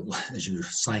feel as you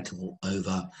cycle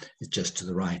over, is just to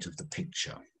the right of the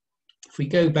picture. If we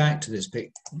go back to this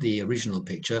the original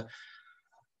picture,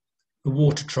 the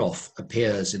water trough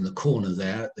appears in the corner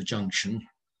there at the junction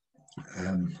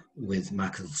with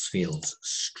Macclesfield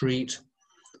Street.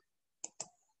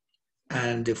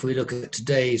 And if we look at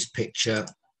today's picture,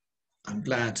 I'm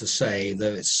glad to say,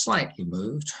 though it's slightly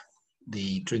moved,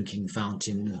 the drinking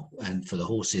fountain and for the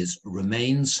horses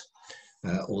remains,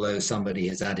 although somebody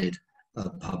has added a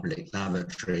public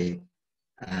lavatory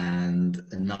and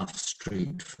enough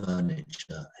street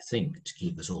furniture, I think, to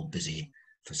keep us all busy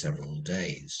for several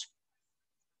days.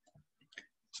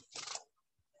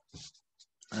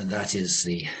 And that is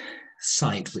the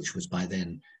site which was by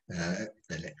then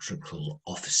electrical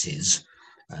offices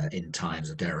in times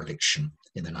of dereliction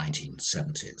in the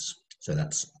 1970s. So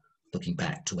that's looking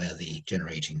back to where the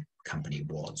generating company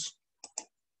was.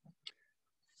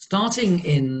 Starting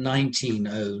in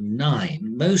 1909,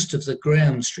 most of the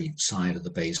Graham Street side of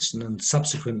the basin and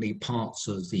subsequently parts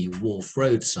of the Wharf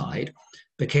Road side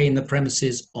became the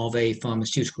premises of a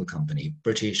pharmaceutical company,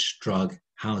 British Drug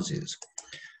Houses,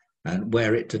 and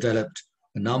where it developed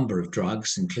a number of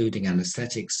drugs, including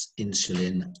anesthetics,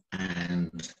 insulin,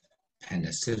 and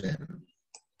penicillin.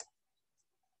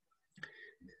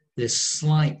 This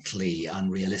slightly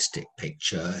unrealistic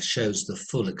picture shows the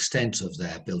full extent of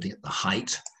their building at the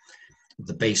height, with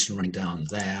the basin running down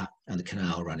there and the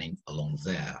canal running along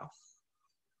there.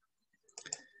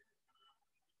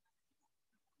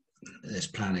 This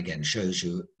plan again shows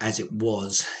you as it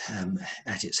was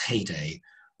at its heyday,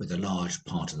 with a large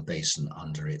part of the basin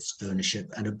under its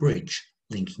ownership and a bridge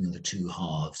linking the two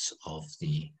halves of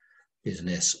the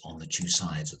business on the two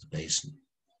sides of the basin.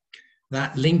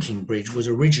 that linking bridge was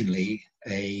originally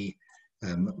a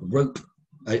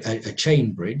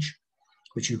chain bridge,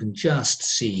 which you can just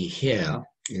see here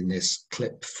in this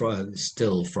clip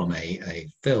still from a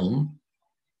film.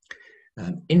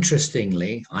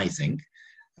 Interestingly, I think,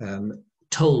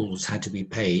 tolls had to be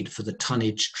paid for the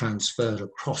tonnage transferred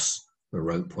across the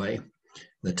ropeway,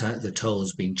 the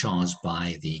tolls being charged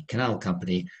by the canal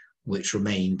company, which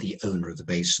remained the owner of the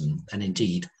basin. And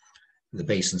indeed, the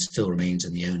basin still remains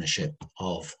in the ownership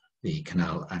of the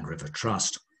Canal and River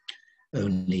Trust.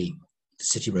 Only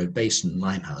City Road Basin,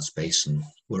 Limehouse Basin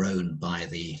were owned by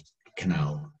the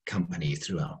canal company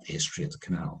throughout the history of the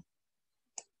canal.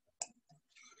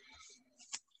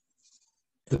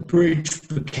 The bridge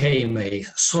became a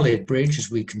solid bridge,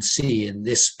 as we can see in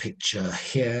this picture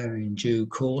here in due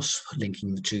course,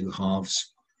 linking the two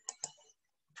halves.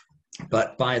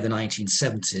 But by the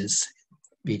 1970s,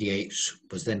 BDH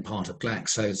was then part of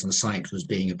Glaxo's and the site was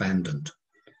being abandoned.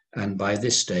 And by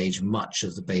this stage, much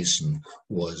of the basin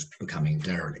was becoming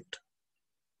derelict.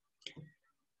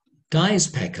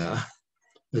 Gijspecker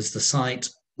was the site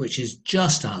which is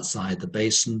just outside the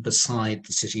basin, beside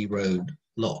the City Road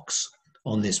locks.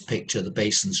 On this picture, the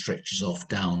basin stretches off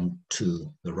down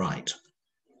to the right.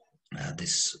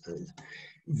 This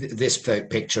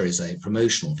picture is a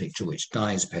promotional picture which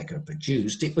Gijspecker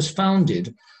produced. It was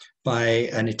founded by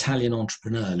an Italian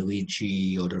entrepreneur,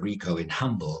 Luigi Odorico, in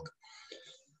Hamburg.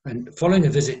 And following a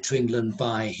visit to England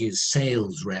by his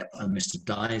sales rep, Mr.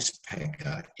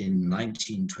 Gijspecker, in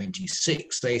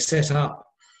 1926, they set up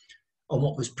on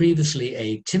what was previously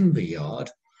a timber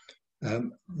yard,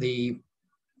 the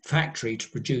factory to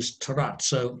produce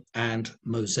terrazzo and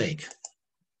mosaic.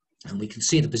 And we can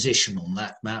see the position on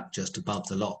that map just above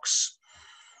the locks.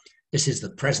 This is the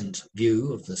present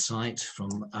view of the site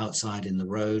from outside in the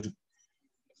road,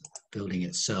 building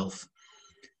itself,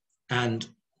 and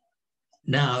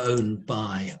now owned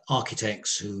by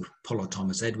architects Paul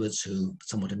Thomas Edwards, who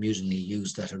somewhat amusingly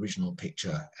used that original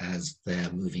picture as their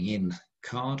moving in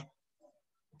card.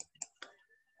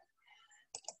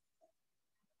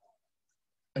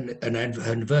 An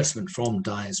advertisement from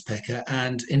Gijspecker,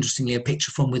 and interestingly, a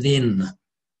picture from within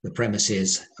the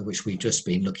premises, which we've just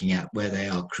been looking at, where they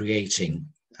are creating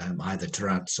either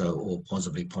terrazzo or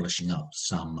possibly polishing up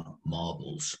some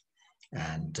marbles.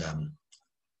 And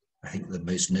I think the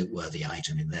most noteworthy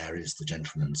item in there is the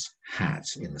gentleman's hat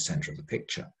in the center of the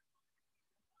picture.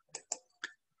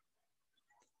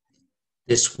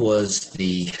 This was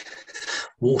the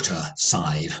water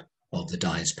side of the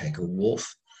Gijspecker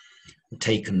wharf,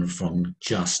 taken from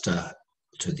just to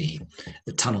the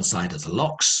tunnel side of the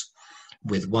locks,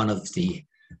 with one of the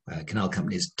canal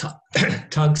company's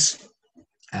tugs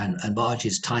and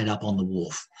barges tied up on the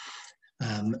wharf.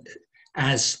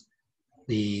 As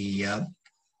the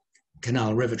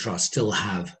Canal River Trust still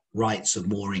have rights of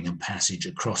mooring and passage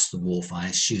across the wharf, I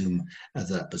assume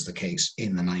that was the case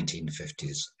in the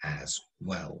 1950s as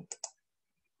well.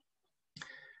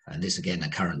 And this again, a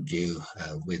current view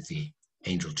with the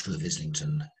Angel 2 of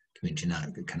Islington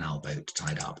community canal boat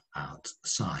tied up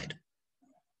outside.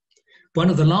 One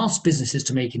of the last businesses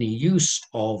to make any use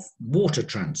of water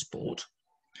transport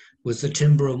was the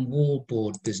timber and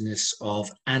wallboard business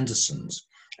of Anderson's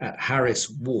at Harris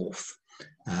Wharf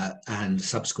and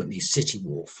subsequently City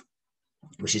Wharf,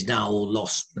 which is now all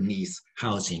lost beneath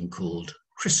housing called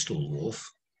Crystal Wharf,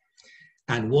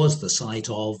 and was the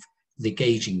site of the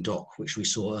gauging dock, which we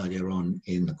saw earlier on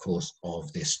in the course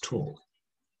of this talk.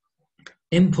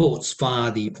 Imports via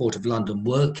the Port of London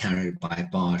were carried by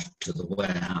barge to the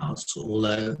warehouse,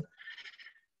 although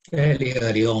fairly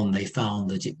early on they found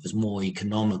that it was more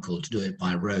economical to do it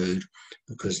by road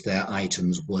because their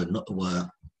items were not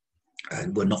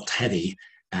heavy,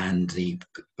 and the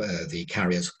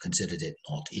carriers considered it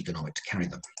not economic to carry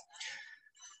them.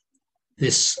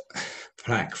 This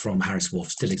plaque from Harris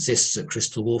Wharf still exists at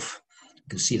Crystal Wharf. You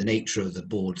can see the nature of the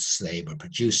boards they were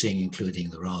producing, including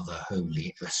the rather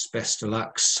homely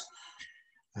Asbestolux.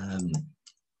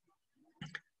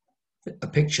 A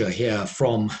picture here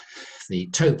from the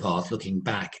towpath looking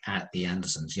back at the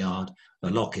Anderson's yard. The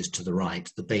lock is to the right,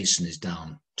 the basin is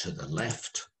down to the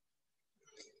left.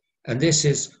 And this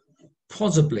is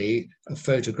possibly a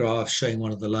photograph showing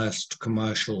one of the last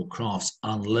commercial crafts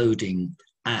unloading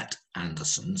at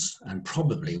Anderson's, and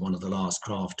probably one of the last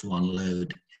craft to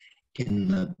unload in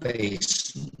the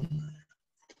basin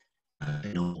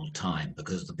in all time,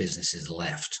 because the businesses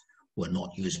left were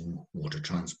not using water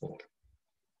transport.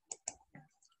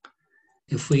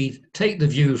 If we take the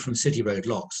view from City Road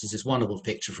Locks, there's this wonderful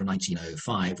picture from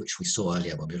 1905, which we saw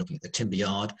earlier when we were looking at the timber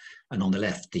yard, and on the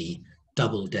left, the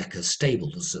double-decker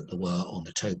stables that there were on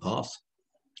the towpath.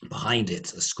 Behind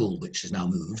it, a school which is now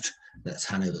moved. That's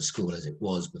Hanover School as it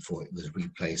was before it was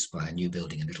replaced by a new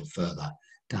building a little further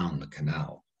down the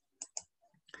canal.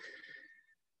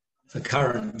 The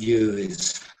current view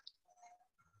is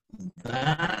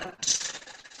that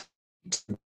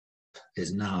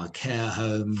is now a care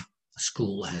home. The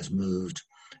school has moved,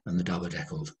 and the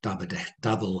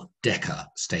double-decker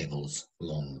stables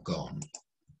long gone.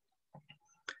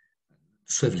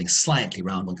 Swivelling slightly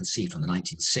round, one can see from the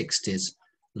 1960s,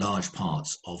 large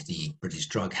parts of the British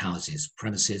Drug House's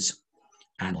premises,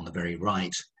 and on the very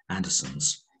right,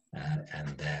 Anderson's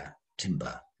and their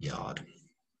timber yard.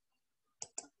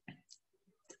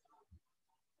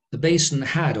 The Basin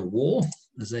had a war,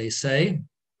 as they say.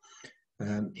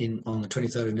 On the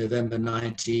 23rd of November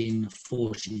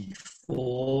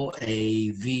 1944,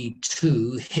 a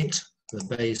V2 hit the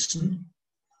Basin.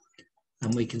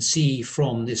 And we can see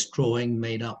from this drawing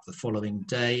made up the following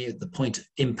day, the point of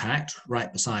impact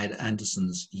right beside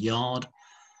Anderson's yard,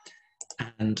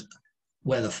 and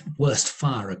where the worst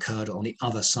fire occurred on the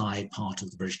other side part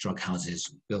of the British Drug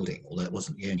House's building, although it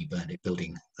wasn't the only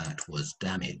building that was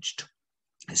damaged.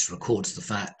 This records the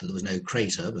fact that there was no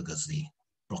crater because the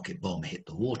rocket bomb hit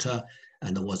the water,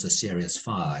 and there was a serious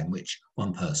fire in which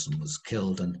one person was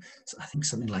killed, and I think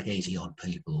something like 80-odd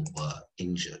people were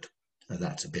injured. So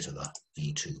that's a bit of a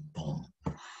V2 bomb.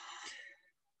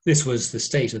 This was the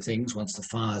state of things once the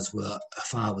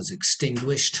fire was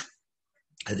extinguished.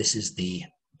 This is the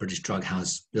British Drug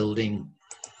House building.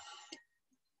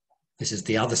 This is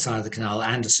the other side of the canal,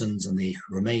 Anderson's, and the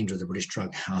remainder of the British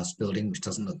Drug House building, which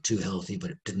doesn't look too healthy,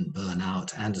 but it didn't burn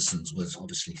out. Anderson's was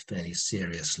obviously fairly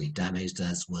seriously damaged,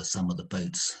 as were some of the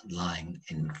boats lying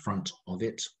in front of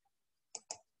it.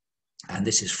 And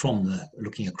this is from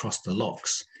looking across the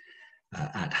locks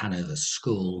at Hanover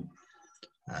School,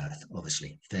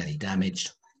 obviously fairly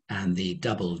damaged. And the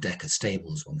double-decker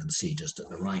stables, one can see just at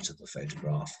the right of the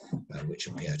photograph, which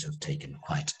appear to have taken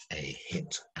quite a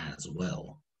hit as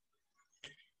well.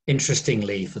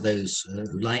 Interestingly, for those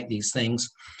who like these things,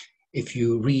 if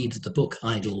you read the book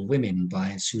Idle Women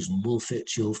by Susan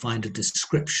Wolfett, you'll find a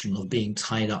description of being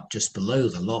tied up just below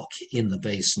the lock in the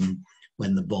Basin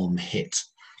when the bomb hit.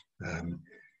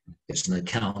 It's an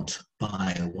account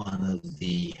by one of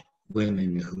the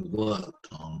women who worked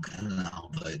on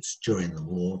canal boats during the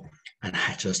war and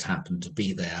had just happened to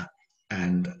be there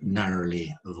and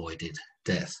narrowly avoided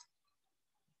death.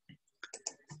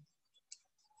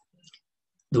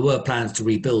 There were plans to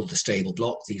rebuild the stable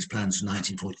block, these plans from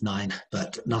 1949,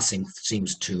 but nothing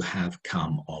seems to have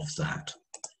come of that.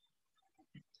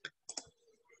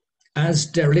 As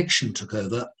dereliction took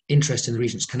over, interest in the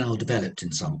Regent's Canal developed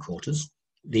in some quarters.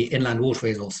 The Inland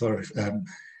Waterways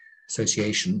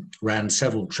Association ran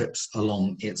several trips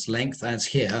along its length, as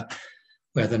here,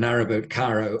 where the narrowboat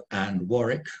Cairo and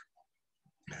Warwick,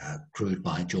 crewed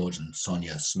by George and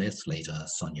Sonia Smith, later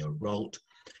Sonia Rolt,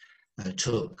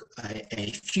 took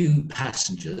a few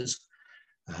passengers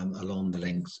along the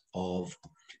length of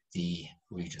the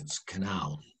Regent's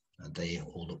Canal. And they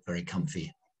all look very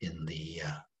comfy in the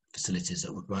facilities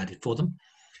that were provided for them.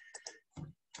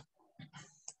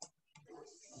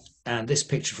 And this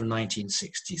picture from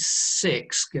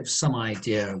 1966 gives some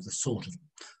idea of the sort of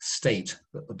state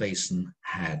that the Basin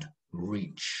had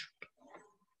reached.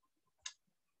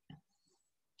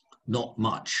 Not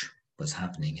much was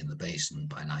happening in the Basin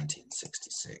by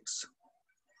 1966.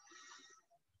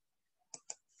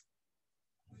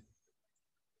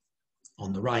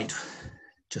 On the right,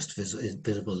 just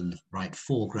visible in the right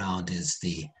foreground, is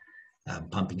the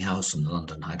pumping house from the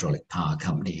London Hydraulic Power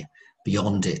Company.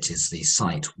 Beyond it is the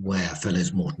site where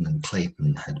Fellows Morton and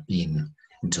Clayton had been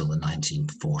until about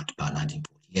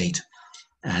 1948,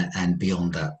 and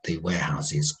beyond that the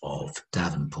warehouses of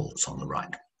Davenport's on the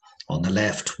right. On the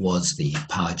left was the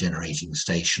power generating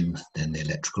station, then the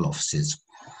electrical offices,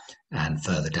 and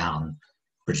further down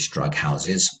British Drug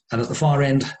Houses, and at the far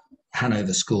end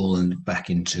Hanover School, and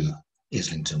back into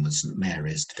Islington with St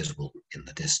Mary's visible in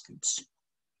the distance.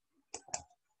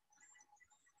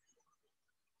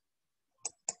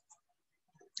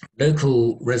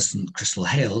 Local resident Crystal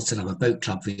Hale set up a boat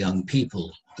club for young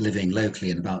people living locally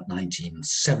in about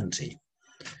 1970.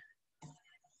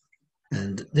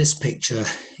 And this picture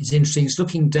is interesting. It's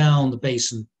looking down the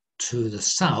Basin to the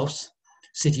south.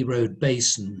 City Road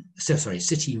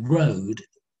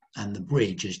and the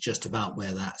bridge is just about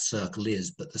where that circle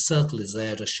is, but the circle is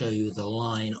there to show you the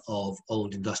line of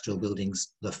old industrial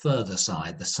buildings, the further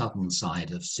side, the southern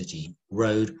side of City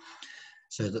Road,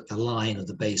 so that the line of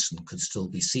the Basin could still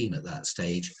be seen at that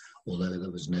stage, although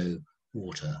there was no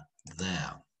water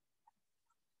there.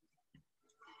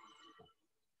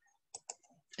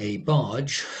 a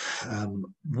barge,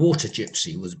 Water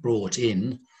Gypsy, was brought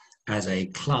in as a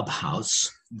clubhouse.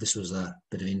 This was a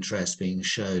bit of interest being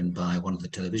shown by one of the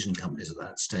television companies at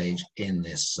that stage in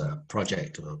this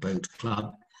project of a boat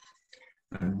club.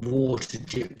 And Water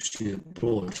Gypsy was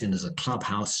brought in as a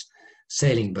clubhouse,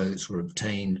 sailing boats were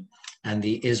obtained, and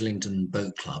the Islington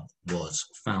Boat Club was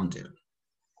founded.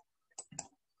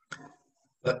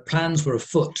 But plans were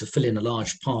afoot to fill in a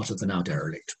large part of the now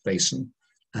derelict basin,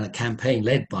 and a campaign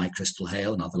led by Crystal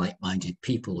Hale and other like-minded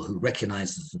people who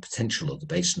recognised the potential of the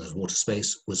basin as water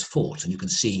space was fought. And you can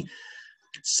see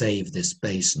 "Save this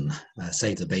basin,"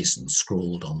 "Save the basin"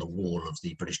 scrawled on the wall of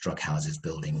the British Drug Houses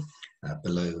building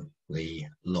below the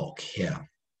lock here.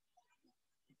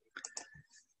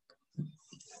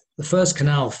 The first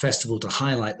Canal Festival to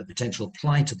highlight the potential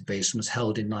plight of the basin was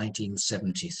held in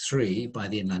 1973 by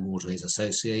the Inland Waterways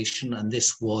Association, and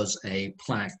this was a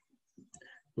plaque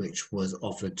which was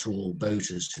offered to all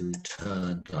boaters who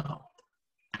turned up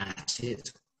at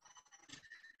it.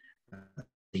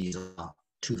 These are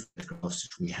two photographs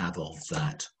that we have of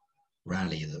that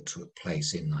rally that took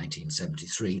place in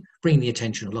 1973, bringing the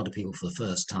attention of a lot of people for the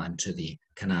first time to the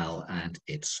canal and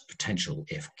its potential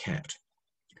if kept.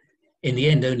 In the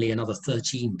end, only another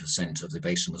 13% of the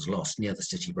basin was lost near the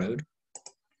City Road.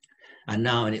 And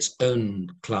now in its own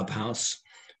clubhouse,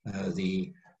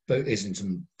 the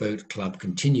Islington Boat Club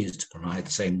continues to provide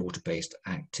the same water-based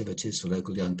activities for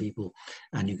local young people.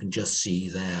 And you can just see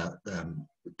there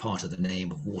part of the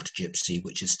name of Water Gypsy,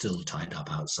 which is still tied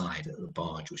up outside at the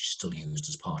barge, which is still used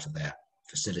as part of their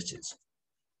facilities.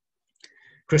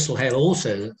 Crystal Hale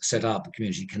also set up a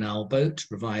community canal boat to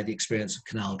provide the experience of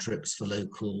canal trips for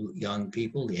local young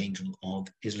people, the Angel of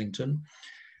Islington.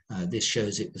 This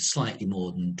shows it with slightly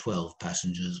more than 12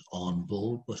 passengers on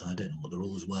board, but I don't know what the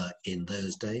rules were in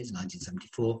those days,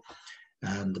 1974.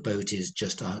 And the boat is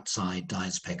just outside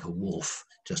Diespecker Wharf,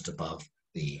 just above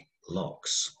the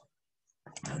locks.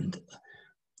 And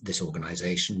this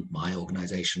organisation, my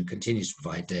organisation, continues to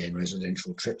provide day and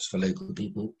residential trips for local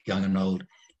people, young and old,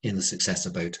 in the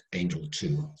successor boat Angel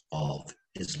 2 of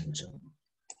Islington.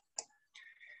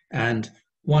 And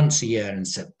once a year in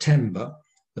September,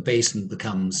 the basin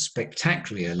becomes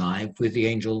spectacularly alive with the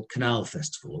Angel Canal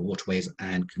Festival, a waterways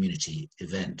and community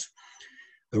event.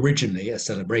 Originally a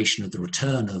celebration of the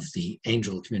return of the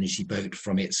Angel community boat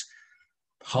from its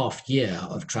half year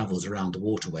of travels around the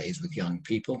waterways with young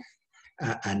people,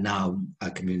 and now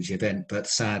a community event, but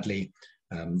sadly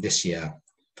this year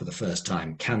for the first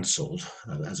time cancelled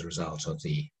as a result of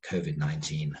the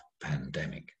COVID-19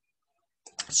 pandemic.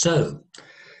 So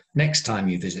next time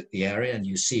you visit the area and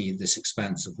you see this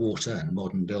expanse of water and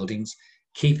modern buildings,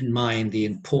 keep in mind the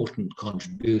important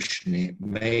contribution it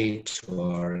made to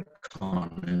our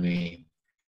economy,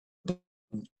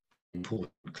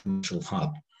 important commercial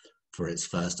hub for its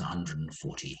first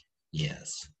 140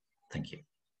 years. Thank you.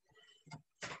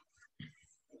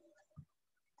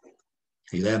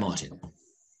 Are you there, Martin?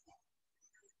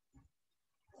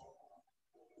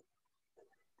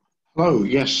 Hello,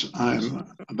 yes, I'm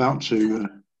about to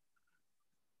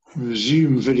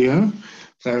resume video.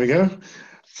 There we go.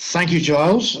 Thank you,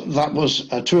 Giles. That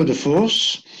was a tour de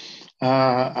force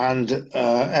and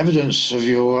evidence of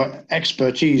your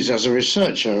expertise as a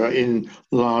researcher in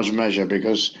large measure,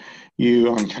 because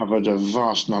you uncovered a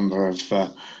vast number of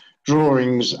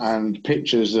drawings and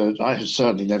pictures that I had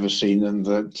certainly never seen, and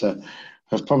that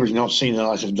have probably not seen the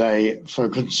light of day for a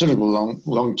considerable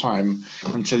long time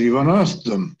until you unearthed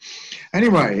them.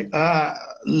 Anyway,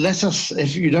 let us,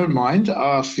 if you don't mind,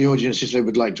 ask the audience if they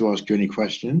would like to ask you any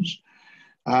questions.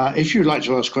 If you'd like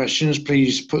to ask questions,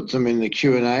 please put them in the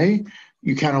Q&A.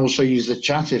 You can also use the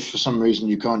chat if for some reason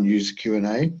you can't use the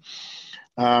Q&A.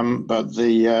 But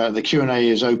the Q&A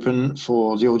is open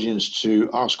for the audience to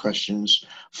ask questions.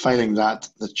 Failing that,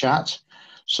 the chat.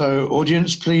 So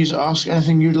audience, please ask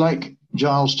anything you'd like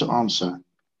Giles to answer.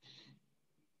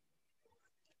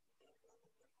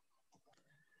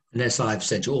 Unless I've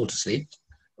sent you all to sleep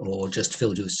or just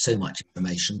filled you with so much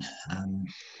information.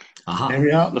 Here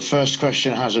we are. The first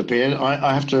question has appeared.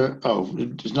 I have to, oh,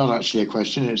 it's not actually a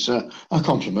question, it's a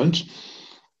compliment.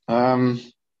 Anyone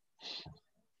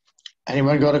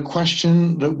got a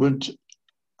question that would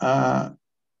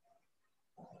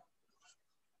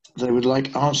they would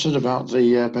like answered about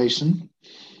the basin?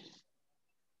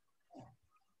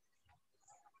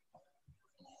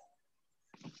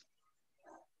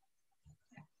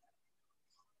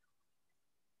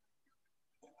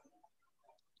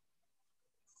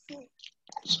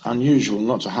 It's unusual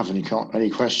not to have any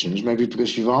questions, maybe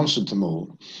because you've answered them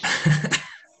all.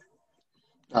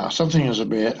 Something has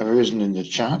arisen in the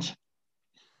chat.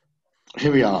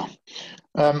 Here we are.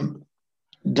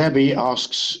 Debbie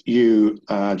asks you,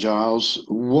 Giles,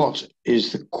 what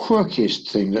is the quirkiest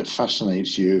thing that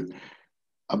fascinates you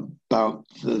about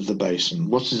the basin?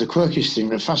 What is the quirkiest thing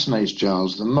that fascinates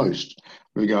Giles the most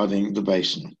regarding the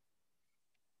basin?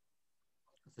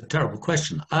 It's a terrible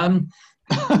question.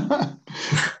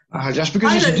 Just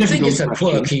because I it's a don't think difficult it's a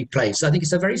question. quirky place. I think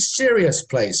it's a very serious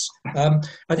place. I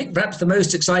think perhaps the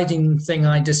most exciting thing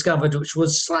I discovered, which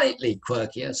was slightly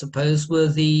quirky, I suppose, were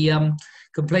the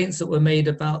complaints that were made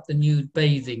about the nude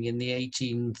bathing in the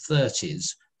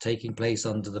 1830s taking place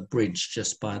under the bridge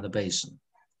just by the basin.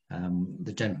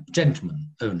 The gentlemen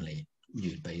only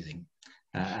nude bathing.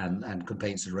 And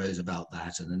complaints arose about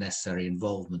that and the necessary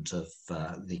involvement of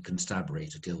the constabulary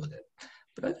to deal with it.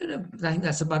 But I don't know, I think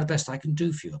that's about the best I can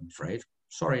do for you, I'm afraid.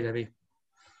 Sorry, Debbie.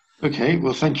 Okay,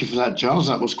 well, thank you for that, Giles.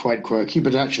 That was quite quirky,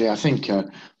 but actually, I think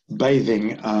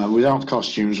bathing without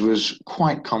costumes was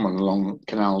quite common along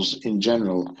canals in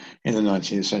general in the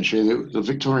 19th century. The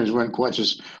Victorians weren't quite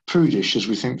as prudish as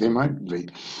we think they might be.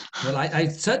 Well, I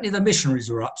certainly the missionaries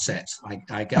were upset,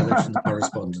 I gathered from the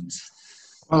correspondence.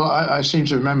 Well, I seem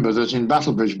to remember that in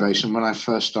Battlebridge Basin, when I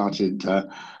first started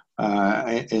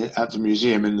at the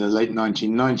museum in the late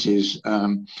 1990s,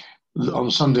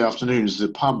 on Sunday afternoons, the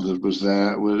pub that was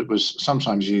there was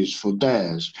sometimes used for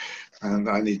dares. And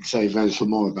I need to say very little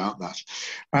more about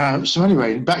that. So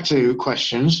anyway, back to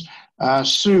questions.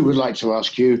 Sue would like to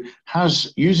ask you,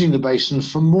 has using the basin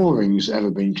for moorings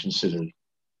ever been considered?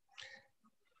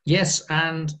 Yes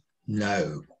and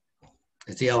no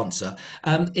is the answer.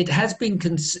 It has been,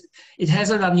 it has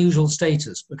an unusual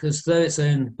status because though it's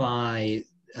owned by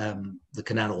the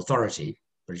Canal Authority,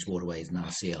 British Waterways, now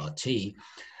CRT,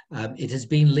 it has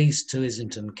been leased to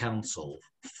Islington Council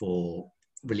for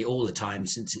really all the time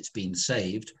since it's been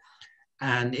saved.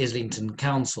 And Islington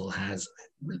Council has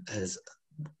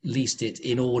leased it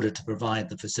in order to provide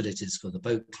the facilities for the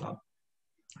boat club.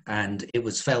 And it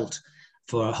was felt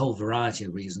for a whole variety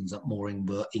of reasons that mooring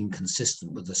were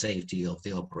inconsistent with the safety of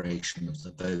the operation of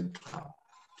the boat club.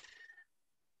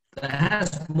 There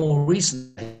has more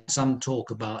recently some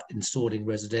talk about installing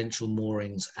residential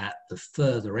moorings at the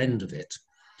further end of it,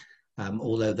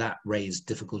 although that raised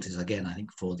difficulties again, I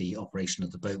think, for the operation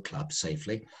of the boat club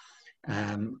safely.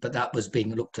 But that was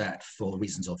being looked at for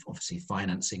reasons of obviously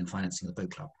financing the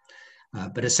boat club.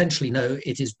 But essentially, no,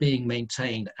 it is being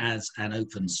maintained as an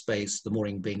open space, the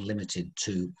mooring being limited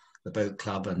to the boat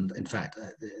club. And in fact,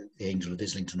 the Angel of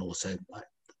Islington also,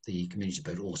 the community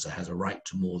boat also has a right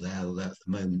to moor there, although at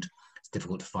the moment it's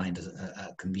difficult to find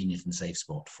a convenient and safe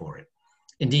spot for it.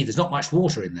 Indeed, there's not much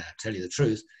water in there, to tell you the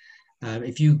truth.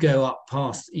 If you go up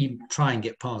past, even try and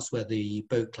get past where the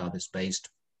boat club is based,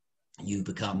 you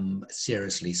become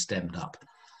seriously stemmed up.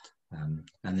 And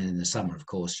then in the summer, of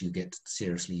course, you get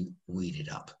seriously weeded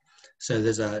up. So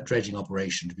there's a dredging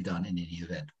operation to be done in any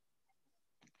event.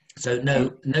 So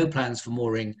no plans for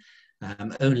mooring,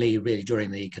 only really during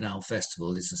the Canal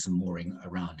Festival is there some mooring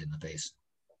around in the basin.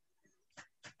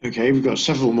 Okay, we've got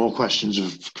several more questions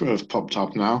have popped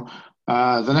up now.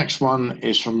 The next one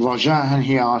is from Roger, and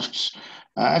he asks,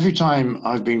 every time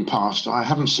I've been past, I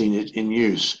haven't seen it in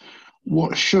use.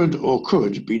 What should or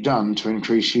could be done to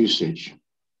increase usage?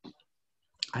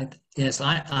 Yes,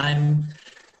 I'm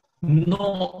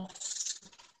not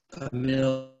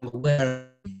aware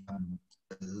of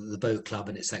the boat club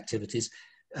and its activities.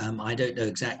 I don't know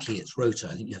exactly its rota.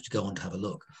 I think you have to go on to have a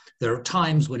look. There are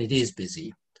times when it is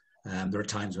busy. There are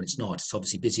times when it's not. It's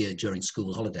obviously busier during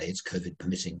school holidays, COVID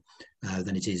permitting,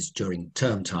 than it is during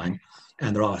term time.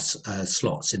 And there are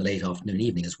slots in the late afternoon and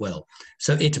evening as well.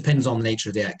 So it depends on the nature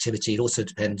of the activity. It also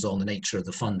depends on the nature of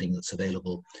the funding that's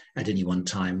available at any one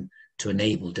time to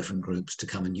enable different groups to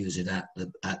come and use it at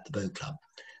the boat club.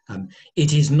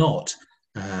 It is not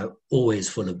always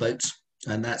full of boats,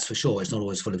 and that's for sure. It's not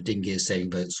always full of dinghies, sailing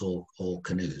boats or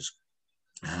canoes.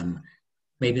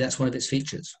 Maybe that's one of its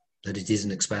features, that it is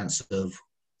an expanse of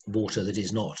water that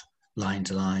is not line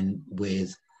to line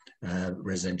with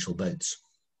residential boats.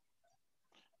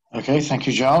 Okay, thank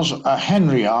you, Giles.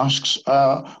 Henry asks,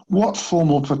 what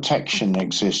formal protection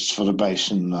exists for the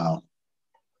basin now?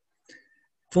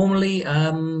 Formally,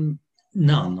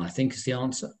 none, I think is the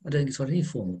answer. I don't think it's got any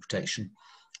formal protection.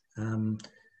 I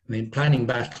mean, planning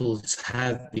battles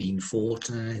have been fought,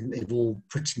 and they've all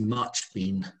pretty much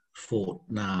been fought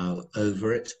now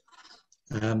over it.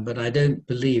 But I don't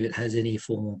believe it has any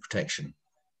formal protection.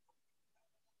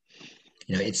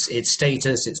 You know, its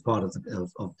status, it's part of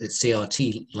its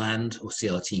CRT land or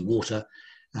CRT water.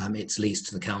 It's leased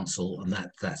to the council, and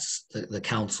that's the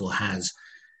council has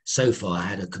so far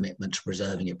had a commitment to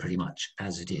preserving it pretty much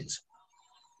as it is.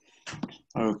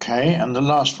 Okay, and the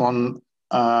last one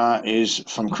is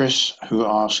from Chris, who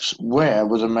asks, where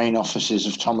were the main offices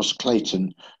of Thomas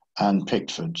Clayton and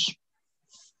Pickford's?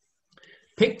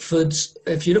 Pickford's,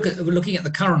 if you we're looking at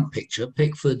the current picture,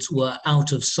 Pickford's were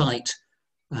out of sight.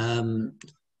 The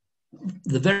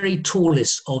very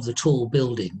tallest of the tall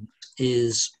building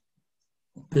is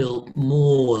built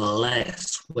more or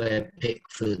less where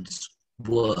Pickford's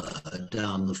were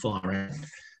down the far end.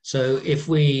 So if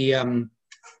we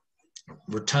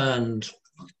returned,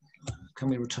 can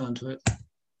we return to it?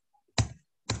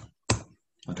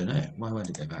 I don't know. Why won't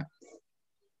it go back?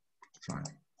 Try.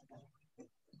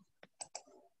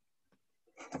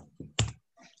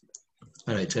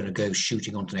 Oh, it's going to go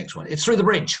shooting on to the next one. It's through the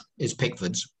bridge, is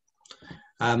Pickford's.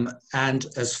 And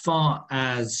as far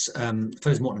as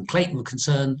Phillips Morton and Clayton were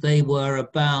concerned, they were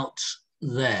about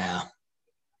there,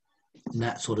 in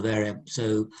that sort of area.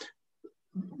 So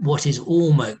what is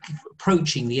almost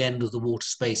approaching the end of the water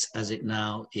space as it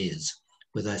now is,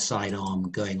 with a side arm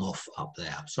going off up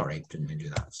there. Sorry, didn't mean to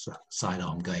do that. Side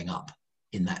arm going up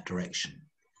in that direction.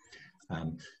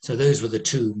 So those were the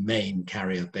two main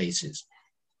carrier bases.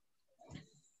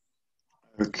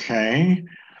 Okay.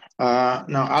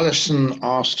 Now, Alison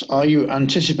asks, are you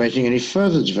anticipating any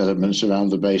further developments around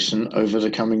the basin over the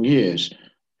coming years?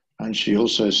 And she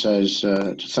also says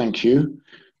to thank you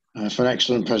for an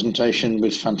excellent presentation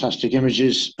with fantastic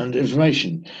images and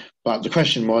information. But the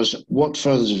question was, what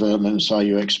further developments are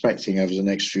you expecting over the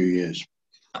next few years?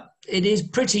 It is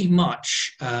pretty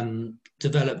much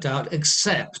developed out,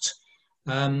 except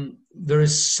there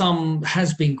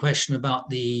has been question about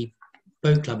the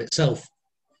boat club itself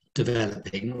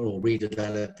developing or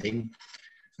redeveloping,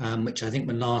 which I think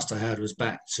when last I heard was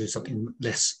back to something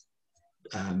less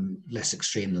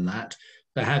extreme than that.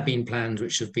 There have been plans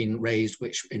which have been raised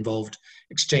which involved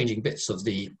exchanging bits of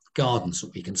the gardens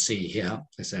that we can see here,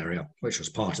 this area, which was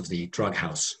part of the drug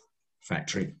house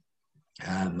factory,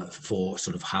 for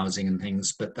sort of housing and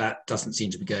things, but that doesn't seem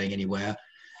to be going anywhere.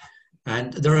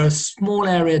 And there are a small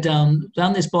area down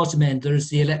this bottom end, there is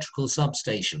the electrical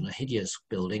substation, a hideous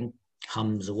building,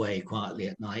 hums away quietly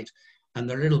at night. And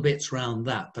there are little bits around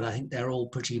that, but I think they're all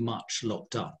pretty much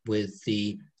locked up with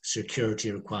the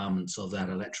security requirements of that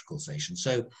electrical station.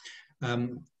 So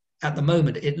at the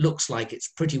moment, it looks like it's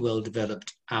pretty well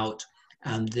developed out.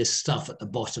 And this stuff at the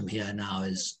bottom here now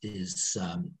is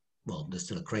well, there's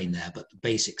still a crane there, but the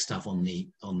basic stuff on the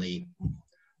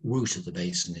route of the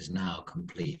basin is now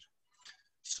complete.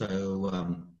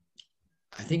 So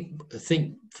I think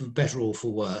for better or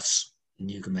for worse,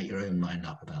 and you can make your own mind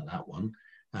up about that one,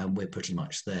 we're pretty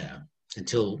much there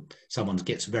until someone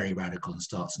gets very radical and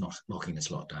starts knocking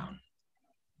this lot down.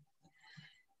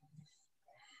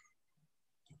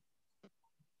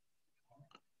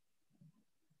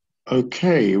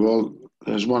 Okay, well,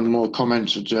 there's one more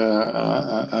comment,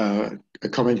 a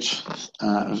comment,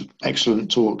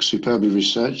 excellent talk, superbly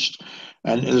researched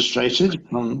and illustrated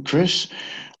from Chris.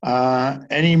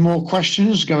 Any more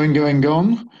questions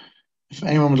gone? If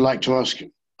anyone would like to ask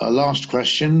a last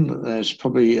question, there's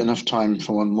probably enough time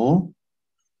for one more.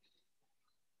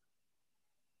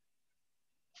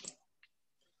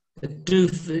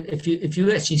 If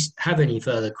you actually have any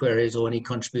further queries or any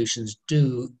contributions,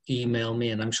 do email me,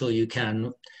 and I'm sure you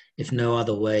can. If no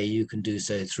other way, you can do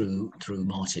so through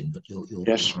Martin, but you'll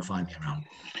Yes, find me around.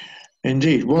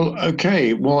 Indeed. Well,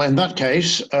 okay. Well, in that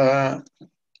case,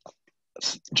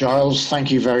 Giles,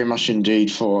 thank you very much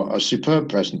indeed for a superb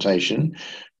presentation.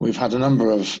 We've had a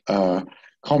number of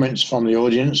comments from the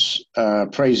audience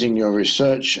praising your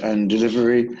research and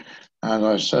delivery, and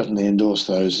I certainly endorse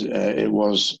those. It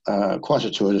was quite a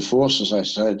tour de force, as I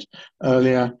said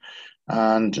earlier,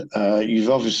 and you've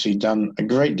obviously done a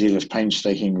great deal of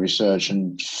painstaking research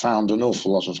and found an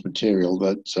awful lot of material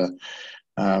that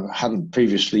hadn't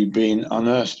previously been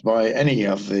unearthed by any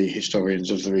of the historians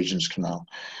of the Regent's Canal.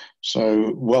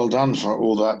 So well done for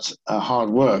all that hard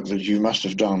work that you must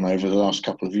have done over the last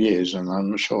couple of years, and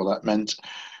I'm sure that meant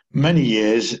many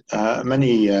years,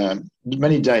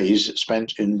 many days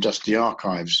spent in dusty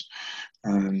archives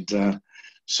and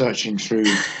searching through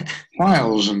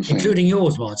files and things. Including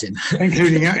yours, Martin.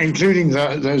 including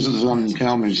those of the London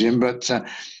Canal Museum, but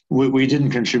we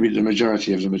didn't contribute the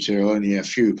majority of the material, only a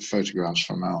few photographs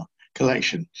from our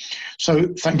collection.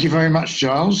 So thank you very much,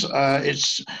 Giles.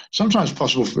 It's sometimes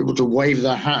possible for people to wave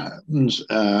their hands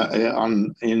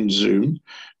in Zoom.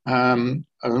 I'm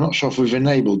not sure if we've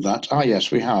enabled that. Ah, yes,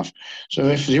 we have. So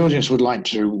if the audience would like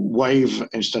to wave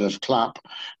instead of clap,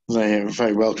 they're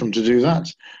very welcome to do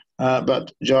that.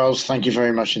 But Giles, thank you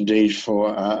very much indeed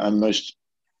for a most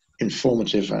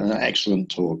informative and excellent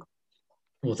talk.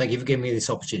 Well, thank you for giving me this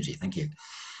opportunity. Thank you.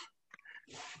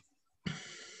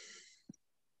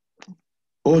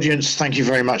 Audience, thank you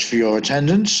very much for your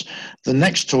attendance. The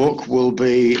next talk will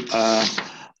be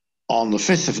on the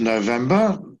 5th of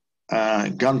November,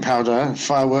 Gunpowder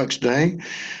Fireworks Day.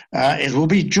 It will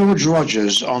be George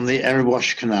Rogers on the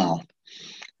Erewash Canal.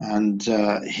 And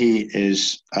he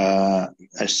is a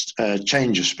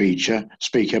change of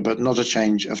speaker, but not a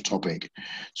change of topic.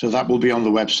 So that will be on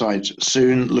the website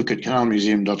soon. Look at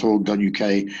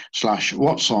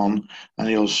canalmuseum.org.uk/what's on, and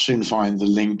you'll soon find the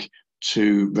link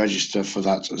to register for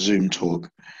that Zoom talk.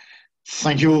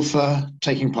 Thank you all for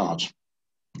taking part.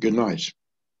 Good night.